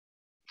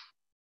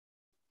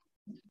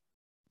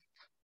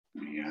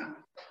 Yeah.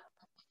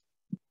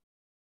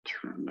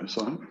 Turn this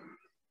on.